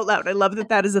trousers out loud. I love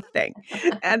that is a thing,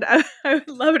 and I would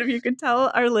love it if you could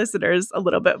tell our listeners a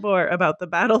little bit more about the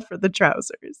battle for the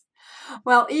trousers.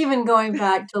 Well, even going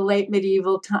back to late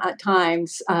medieval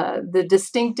times, the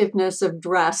distinctiveness of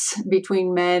dress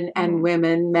between men and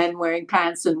women, men wearing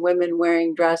pants and women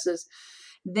wearing dresses,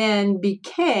 then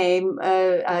became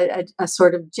a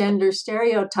sort of gender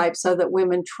stereotype, so that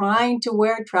women trying to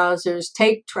wear trousers,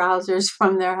 take trousers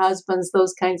from their husbands,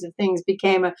 those kinds of things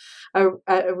became a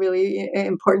really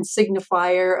important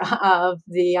signifier of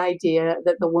the idea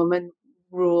that the woman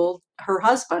ruled her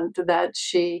husband, that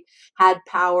she had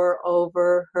power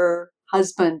over her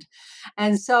husband.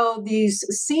 And so these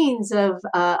scenes of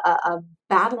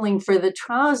battling for the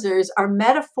trousers are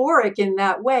metaphoric in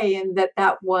that way, in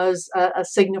that was a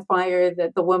signifier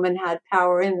that the woman had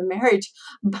power in the marriage.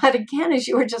 But again, as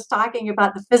you were just talking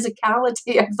about, the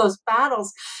physicality of those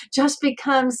battles just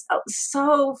becomes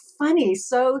so funny,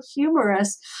 so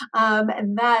humorous,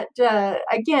 that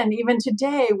again, even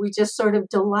today, we just sort of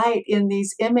delight in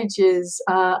these images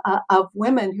of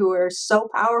women who are so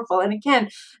powerful. And again,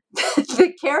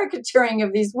 the caricaturing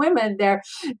of these women, their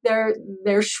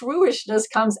shrewishness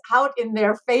comes out in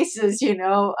their faces,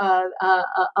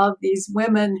 of these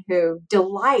women who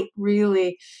delight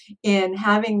really in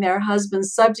having their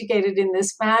husbands subjugated in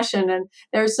this fashion. And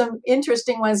there's some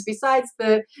interesting ones besides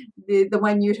the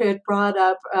one you had brought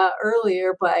up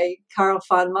earlier by Karl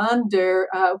von Mander,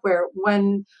 where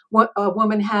a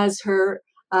woman has her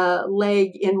leg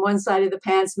in one side of the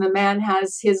pants and the man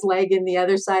has his leg in the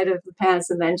other side of the pants,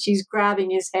 and then she's grabbing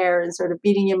his hair and sort of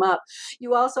beating him up.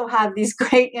 You also have these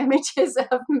great images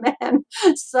of men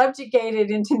subjugated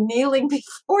into kneeling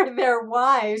before their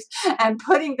wives and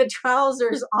putting the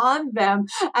trousers on them,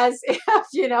 as if,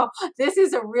 this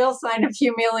is a real sign of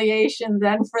humiliation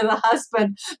then for the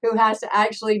husband who has to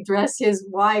actually dress his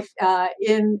wife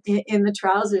in the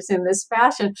trousers in this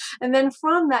fashion. And then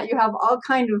from that, you have all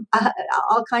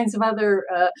all kinds of other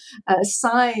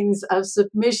signs of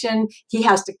submission. He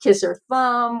has to kiss her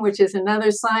thumb, which is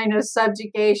another sign of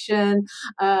subjugation,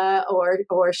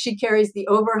 or she carries the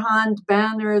overhand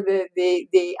banner,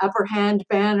 the upper hand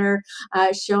banner,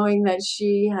 showing that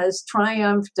she has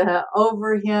triumphed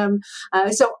over him.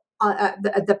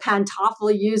 The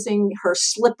Pantoffel using her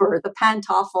slipper, the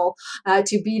Pantoffel,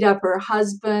 to beat up her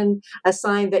husband, a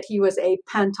sign that he was a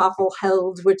Pantoffel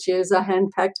held, which is a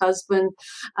henpecked husband.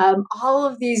 All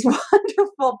of these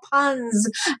wonderful puns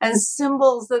and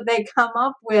symbols that they come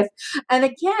up with. And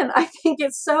again, I think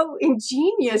it's so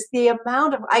ingenious, the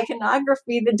amount of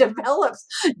iconography that develops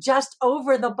just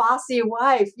over the bossy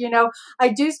wife. I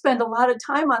do spend a lot of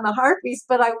time on the Harpies,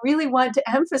 but I really want to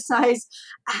emphasize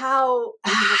how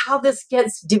this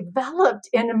gets developed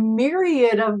in a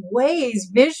myriad of ways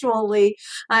visually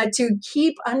to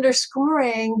keep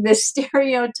underscoring the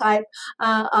stereotype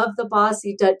of the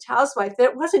bossy Dutch housewife.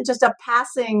 That it wasn't just a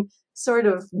passing sort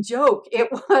of joke. It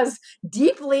was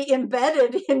deeply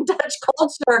embedded in Dutch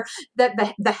culture that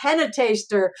the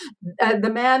hennetaster, the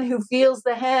man who feels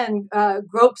the hen,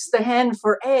 gropes the hen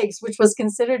for eggs, which was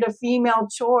considered a female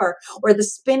chore, or the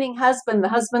spinning husband, the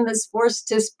husband that's forced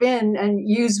to spin and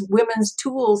use women's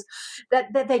tools,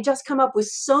 that they just come up with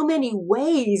so many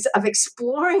ways of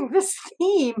exploring this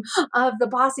theme of the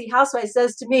bossy housewife.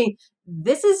 Says to me,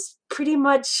 this is pretty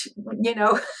much,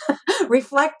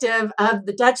 reflective of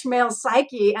the Dutch male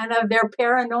psyche and of their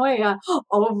paranoia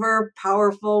over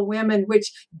powerful women,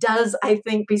 which does, I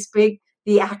think, bespeak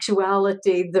the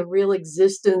actuality, the real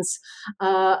existence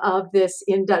of this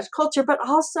in Dutch culture, but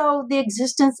also the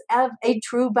existence of a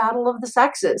true battle of the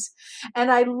sexes.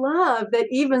 And I love that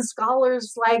even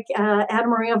scholars like Anna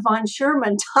Maria von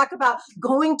Sherman talk about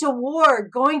going to war,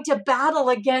 going to battle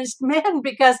against men,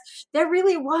 because there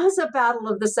really was a battle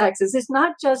of the sexes. It's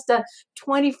not just a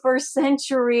 21st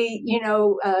century,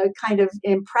 kind of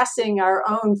impressing our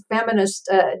own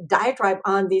feminist diatribe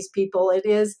on these people. It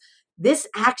is, this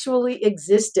actually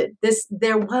existed.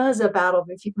 There was a battle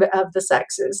of the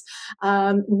sexes.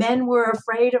 Men were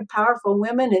afraid of powerful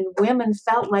women, and women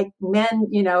felt like men,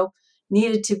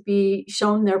 needed to be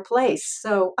shown their place.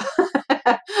 So,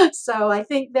 so I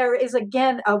think there is,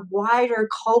 again, a wider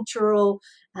cultural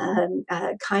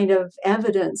kind of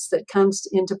evidence that comes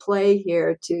into play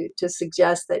here to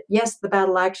suggest that, yes, the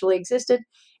battle actually existed,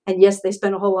 and yes, they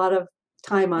spent a whole lot of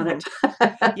time on it.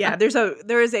 Yeah,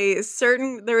 there is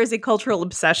a cultural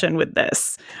obsession with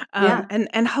this,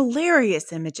 and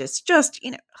hilarious images, just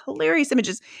hilarious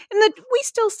images, and that we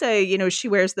still say she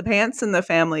wears the pants in the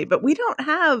family, but we don't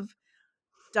have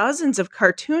dozens of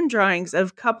cartoon drawings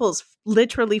of couples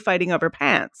literally fighting over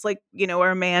pants, like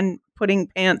or a man putting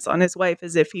pants on his wife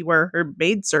as if he were her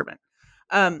maidservant.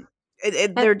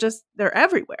 They're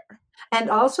everywhere. And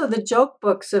also the joke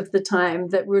books of the time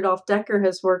that Rudolf Decker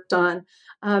has worked on,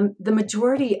 the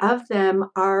majority of them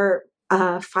are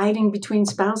fighting between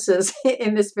spouses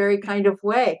in this very kind of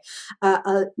way.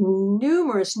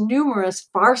 Numerous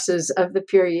farces of the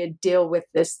period deal with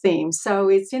this theme. So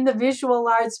it's in the visual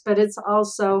arts, but it's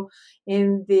also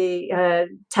in the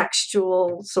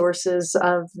textual sources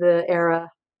of the era.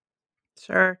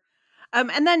 Sure.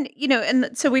 And then,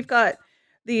 and so we've got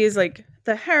these like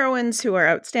the heroines who are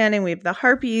outstanding. We have the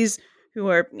harpies who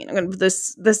are,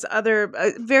 this other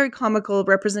very comical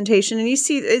representation. And you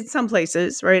see in some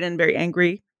places, right, and very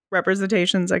angry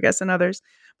representations, I guess, in others.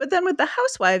 But then with the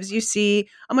housewives, you see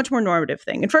a much more normative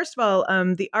thing. And first of all,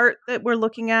 the art that we're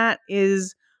looking at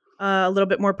is a little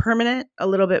bit more permanent, a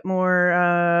little bit more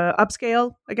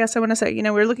upscale, I guess I want to say.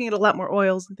 We're looking at a lot more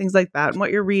oils and things like that and what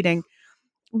you're reading.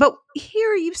 But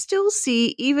here you still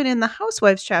see, even in the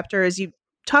housewives chapter, as you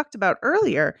talked about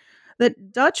earlier,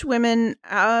 that Dutch women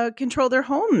control their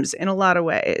homes in a lot of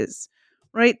ways,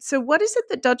 right? So what is it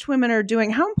that Dutch women are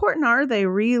doing? How important are they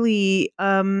really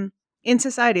in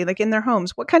society, like in their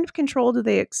homes? What kind of control do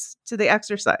they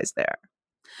exercise there?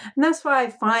 And that's why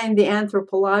I find the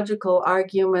anthropological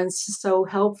arguments so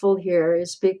helpful here,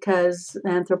 is because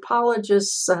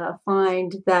anthropologists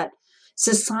find that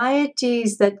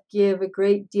societies that give a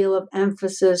great deal of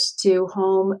emphasis to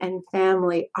home and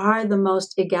family are the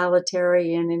most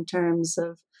egalitarian in terms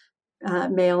of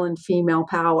male and female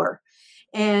power.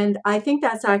 And I think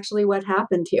that's actually what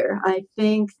happened here. I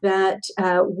think that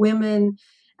women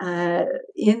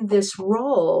in this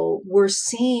role were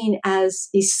seen as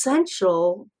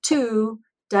essential to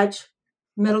Dutch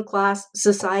middle-class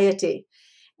society.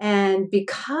 And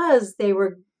because they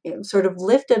were sort of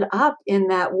lifted up in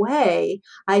that way,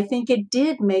 I think it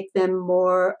did make them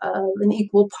more of an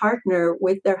equal partner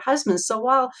with their husbands. So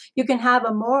while you can have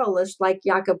a moralist like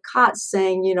Jacob Katz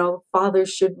saying, fathers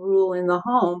should rule in the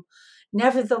home,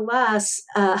 nevertheless,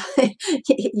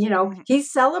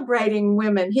 he's celebrating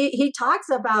women. He talks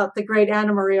about the great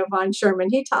Anna Maria von Sherman.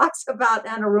 He talks about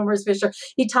Anna Rumors Fisher.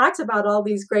 He talks about all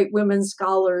these great women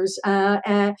scholars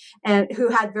and who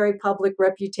had very public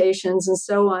reputations and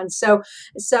so on. So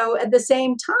at the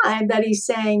same time that he's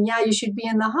saying, yeah, you should be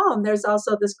in the home, there's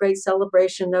also this great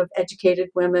celebration of educated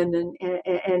women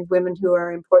and women who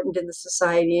are important in the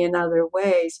society in other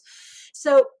ways.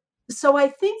 So I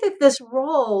think that this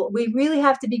role, we really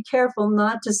have to be careful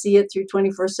not to see it through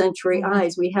 21st century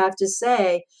eyes. We have to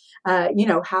say,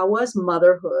 how was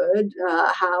motherhood,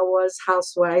 how was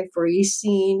housewifery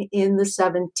seen in the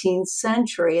 17th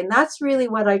century? And that's really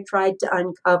what I tried to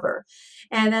uncover.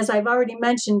 And as I've already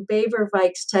mentioned,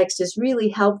 Beverwijck's text is really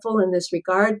helpful in this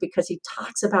regard because he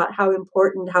talks about how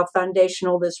important, how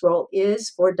foundational this role is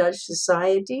for Dutch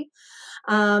society.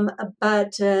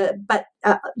 But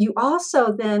you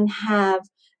also then have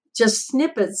just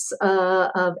snippets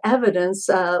of evidence,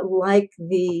 like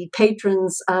the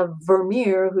patrons of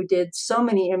Vermeer, who did so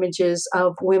many images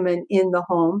of women in the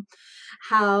home,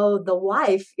 how the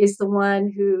wife is the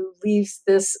one who leaves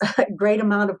this great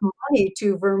amount of money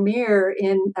to Vermeer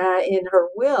in her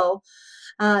will.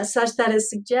 Such that it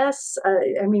suggests,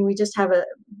 we just have a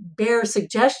bare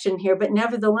suggestion here, but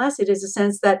nevertheless, it is a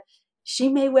sense that she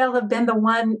may well have been the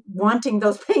one wanting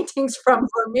those paintings from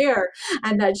Vermeer,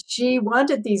 and that she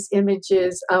wanted these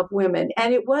images of women.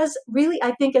 And it was really,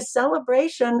 I think, a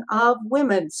celebration of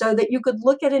women, so that you could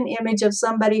look at an image of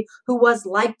somebody who was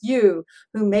like you,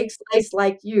 who makes lace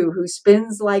like you, who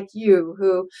spins like you,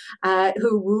 who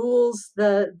rules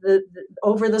the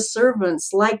over the servants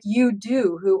like you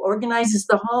do, who organizes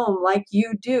the home like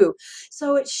you do.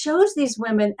 So it shows these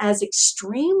women as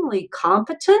extremely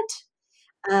competent,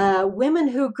 women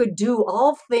who could do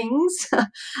all things,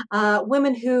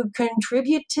 women who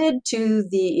contributed to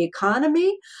the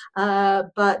economy,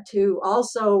 but who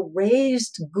also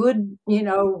raised good,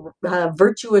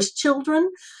 virtuous children,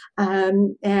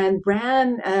 and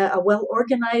ran a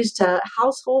well-organized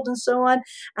household and so on.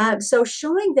 So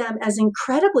showing them as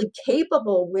incredibly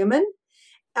capable women.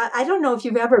 I don't know if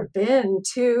you've ever been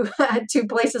to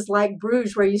places like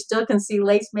Bruges, where you still can see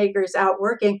lace makers out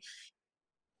working.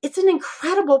 It's an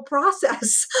incredible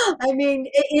process. I mean,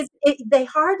 they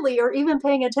hardly are even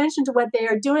paying attention to what they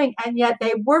are doing, and yet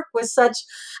they work with such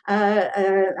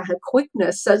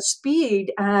quickness, such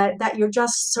speed, that you're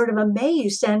just sort of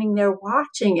amazed standing there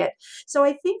watching it. So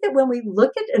I think that when we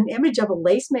look at an image of a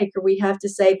lace maker, we have to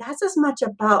say that's as much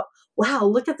about, wow,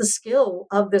 look at the skill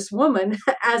of this woman,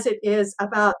 as it is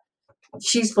about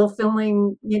she's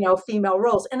fulfilling, female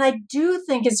roles. And I do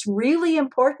think it's really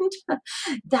important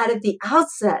that at the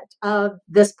outset of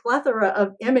this plethora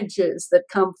of images that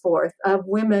come forth of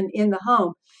women in the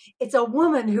home, it's a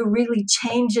woman who really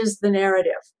changes the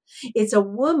narrative. It's a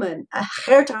woman,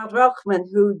 Gerda Rochman,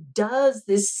 who does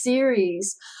this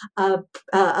series of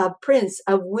prints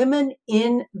of women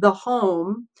in the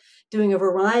home doing a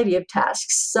variety of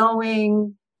tasks: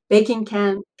 sewing, baking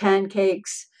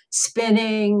pancakes,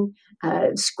 spinning,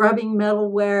 scrubbing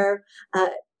metalware,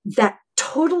 that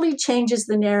totally changes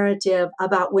the narrative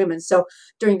about women. So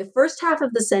during the first half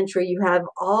of the century, you have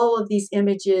all of these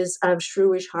images of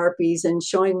shrewish harpies and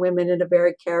showing women in a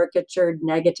very caricatured,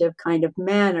 negative kind of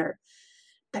manner.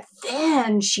 But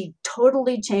then she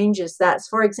totally changes that.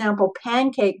 For example,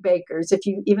 pancake bakers, if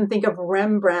you even think of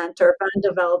Rembrandt or Van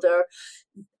de Velde,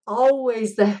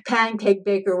 always the pancake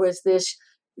baker was this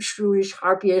shrewish,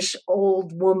 harpyish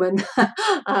old woman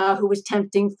who was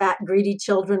tempting fat, greedy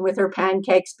children with her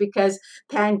pancakes, because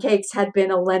pancakes had been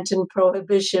a Lenten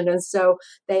prohibition, and so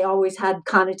they always had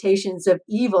connotations of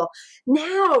evil.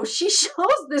 Now she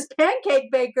shows this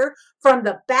pancake baker from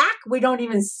the back. We don't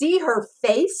even see her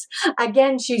face.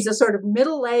 Again, she's a sort of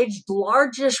middle-aged,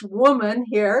 largish woman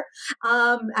here,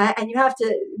 and you have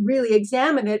to really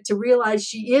examine it to realize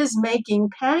she is making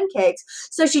pancakes.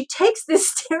 So she takes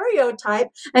this stereotype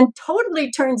and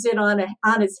totally turns it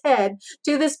on its head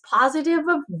to this positive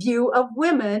view of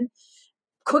women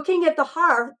cooking at the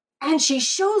hearth, and she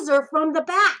shows her from the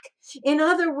back. In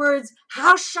other words,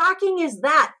 how shocking is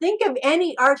that? Think of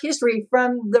any art history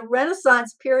from the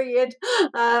Renaissance period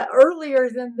earlier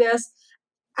than this.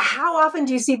 How often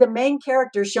do you see the main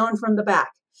character shown from the back?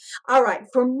 All right,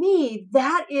 for me,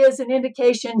 that is an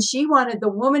indication she wanted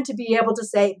the woman to be able to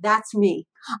say, that's me.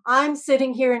 I'm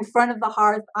sitting here in front of the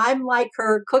hearth. I'm like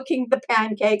her, cooking the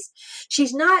pancakes.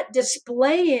 She's not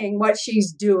displaying what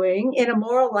she's doing in a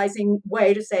moralizing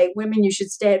way to say, women, you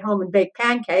should stay at home and bake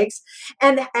pancakes.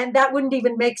 And that wouldn't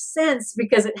even make sense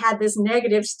because it had this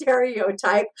negative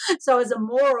stereotype. So as a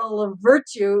moral of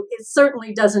virtue, it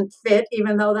certainly doesn't fit,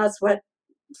 even though that's what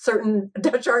certain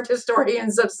Dutch art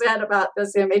historians have said about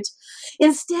this image.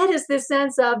 Instead, is this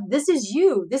sense of this is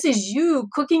you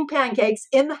cooking pancakes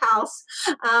in the house.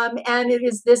 And it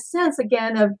is this sense,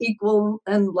 again, of equal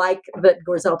and like that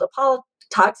Gorzelda Paul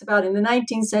talks about in the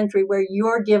 19th century, where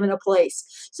you're given a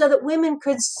place, so that women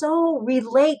could so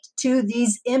relate to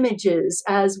these images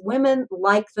as women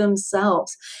like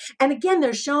themselves. And again,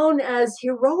 they're shown as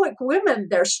heroic women.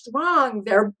 They're strong,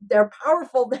 they're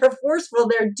powerful, they're forceful,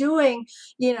 they're doing,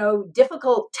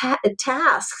 difficult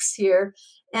tasks here.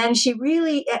 And she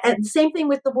really, and the same thing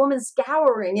with the woman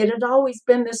scouring. It had always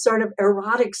been this sort of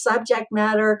erotic subject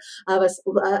matter of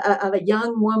a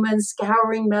young woman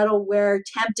scouring metalware,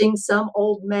 tempting some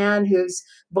old man who's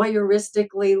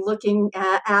voyeuristically looking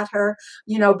at her,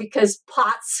 because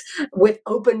pots with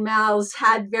open mouths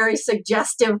had very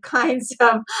suggestive kinds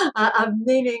of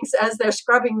meanings as they're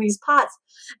scrubbing these pots.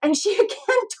 And she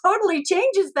again totally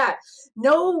changes that.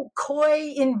 No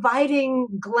coy, inviting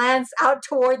glance out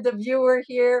toward the viewer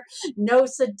here. No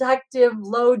seductive,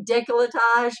 low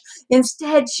décolletage.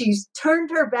 Instead, she's turned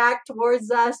her back towards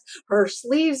us. Her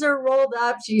sleeves are rolled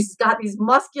up. She's got these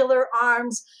muscular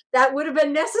arms that would have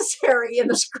been necessary in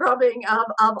the scrubbing of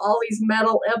all these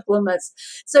metal implements.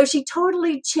 So she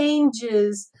totally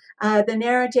changes the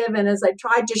narrative. And as I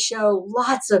tried to show,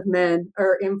 lots of men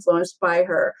are influenced by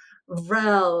her.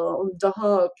 Vrel, De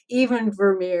Hoek, even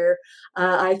Vermeer,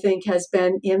 I think, has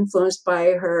been influenced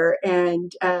by her.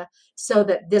 And so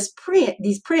that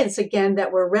these prints, again,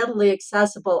 that were readily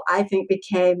accessible, I think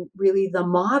became really the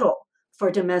model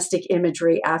for domestic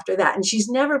imagery after that. And she's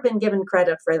never been given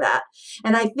credit for that.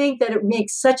 And I think that it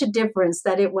makes such a difference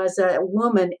that it was a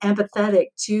woman empathetic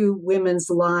to women's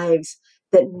lives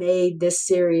that made this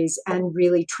series and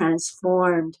really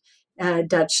transformed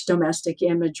Dutch domestic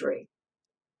imagery.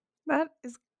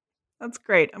 That's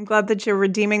great. I'm glad that you're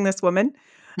redeeming this woman,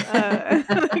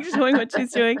 like showing what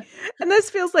she's doing. And this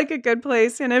feels like a good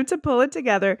place, to pull it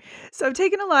together. So I've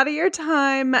taken a lot of your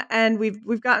time, and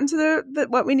we've gotten to the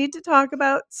what we need to talk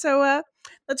about. So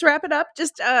let's wrap it up.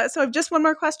 So I've just one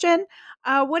more question.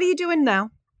 What are you doing now?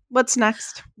 What's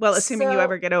next? Well, assuming you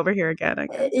ever get over here again, I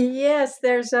guess. Yes,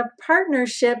 there's a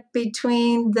partnership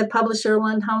between the publisher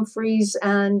Lund Humphreys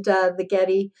and the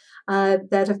Getty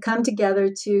that have come together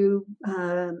to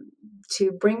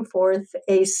bring forth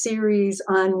a series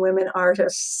on women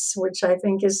artists, which I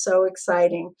think is so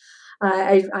exciting.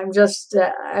 I'm just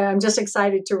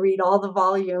excited to read all the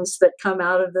volumes that come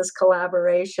out of this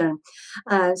collaboration.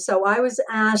 So I was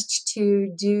asked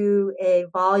to do a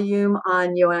volume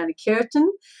on Johanna Keerten,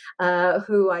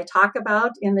 who I talk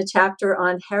about in the chapter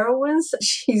on heroines.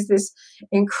 She's this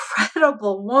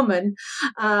incredible woman.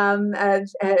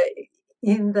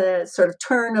 In the sort of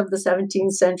turn of the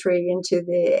 17th century into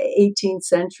the 18th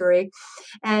century.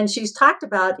 And she's talked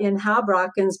about in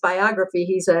Houbraken's biography.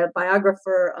 He's a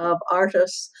biographer of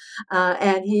artists,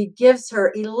 and he gives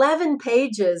her 11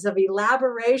 pages of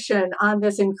elaboration on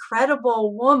this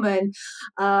incredible woman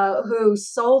who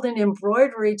sold an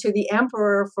embroidery to the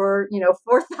emperor for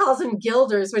 4,000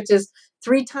 guilders, which is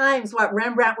 3 times what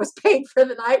Rembrandt was paid for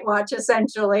the Night Watch,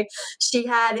 essentially. She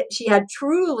had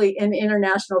truly an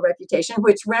international reputation,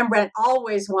 which Rembrandt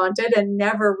always wanted and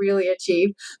never really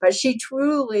achieved. But she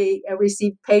truly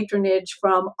received patronage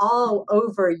from all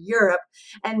over Europe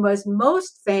and was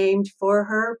most famed for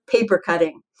her paper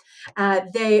cutting.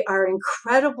 They are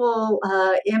incredible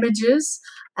images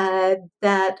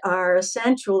that are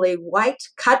essentially white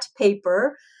cut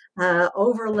paper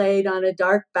overlaid on a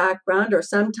dark background, or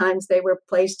sometimes they were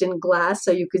placed in glass so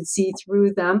you could see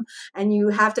through them. And you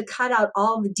have to cut out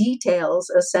all the details,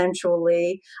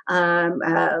 essentially,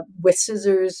 with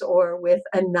scissors or with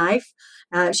a knife.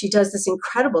 She does this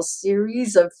incredible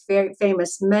series of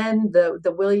famous men.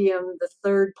 The William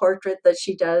III portrait that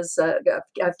she does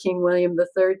of King William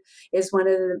III is one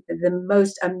of the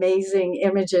most amazing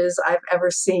images I've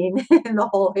ever seen in the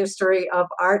whole history of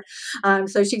art.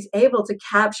 So she's able to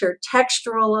capture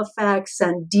textural effects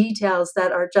and details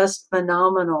that are just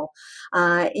phenomenal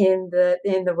in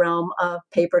the realm of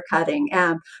paper cutting.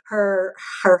 Her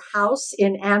house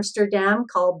in Amsterdam,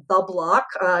 called The Block,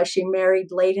 she married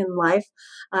late in life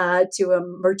to a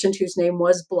merchant whose name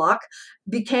was Block,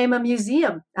 became a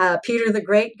museum. Peter the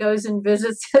Great goes and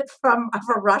visits it from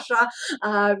Russia.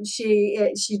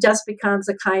 She just becomes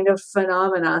a kind of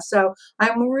phenomena. So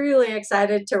I'm really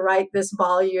excited to write this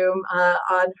volume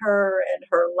on her and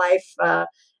her life.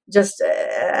 Just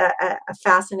a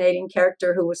fascinating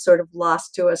character who was sort of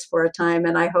lost to us for a time,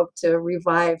 and I hope to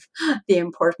revive the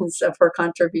importance of her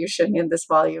contribution in this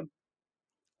volume.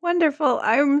 Wonderful.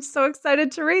 I'm so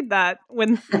excited to read that.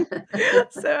 Wonderful.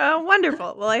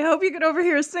 Well, I hope you get over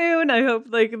here soon. I hope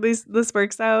like at least this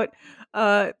works out.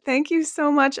 Thank you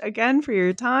so much again for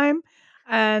your time.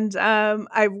 And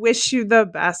I wish you the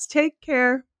best. Take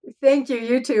care. Thank you.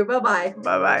 You too. Bye-bye.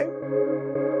 Bye-bye.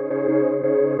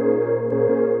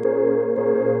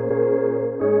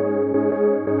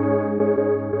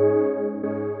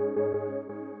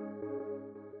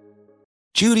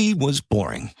 Judy was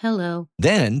boring. Hello.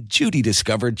 Then Judy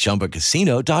discovered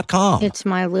ChumbaCasino.com. It's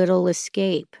my little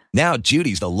escape. Now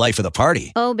Judy's the life of the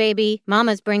party. Oh, baby,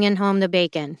 mama's bringing home the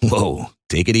bacon. Whoa,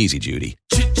 take it easy, Judy.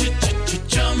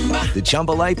 The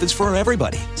Chumba life is for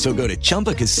everybody. So go to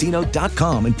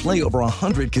ChumbaCasino.com and play over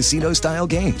 100 casino-style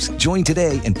games. Join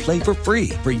today and play for free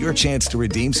for your chance to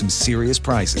redeem some serious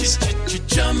prizes.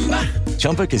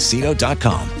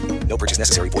 ChumbaCasino.com. No purchase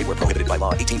necessary. Void where prohibited by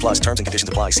law. 18+ terms and conditions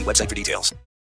apply. See website for details.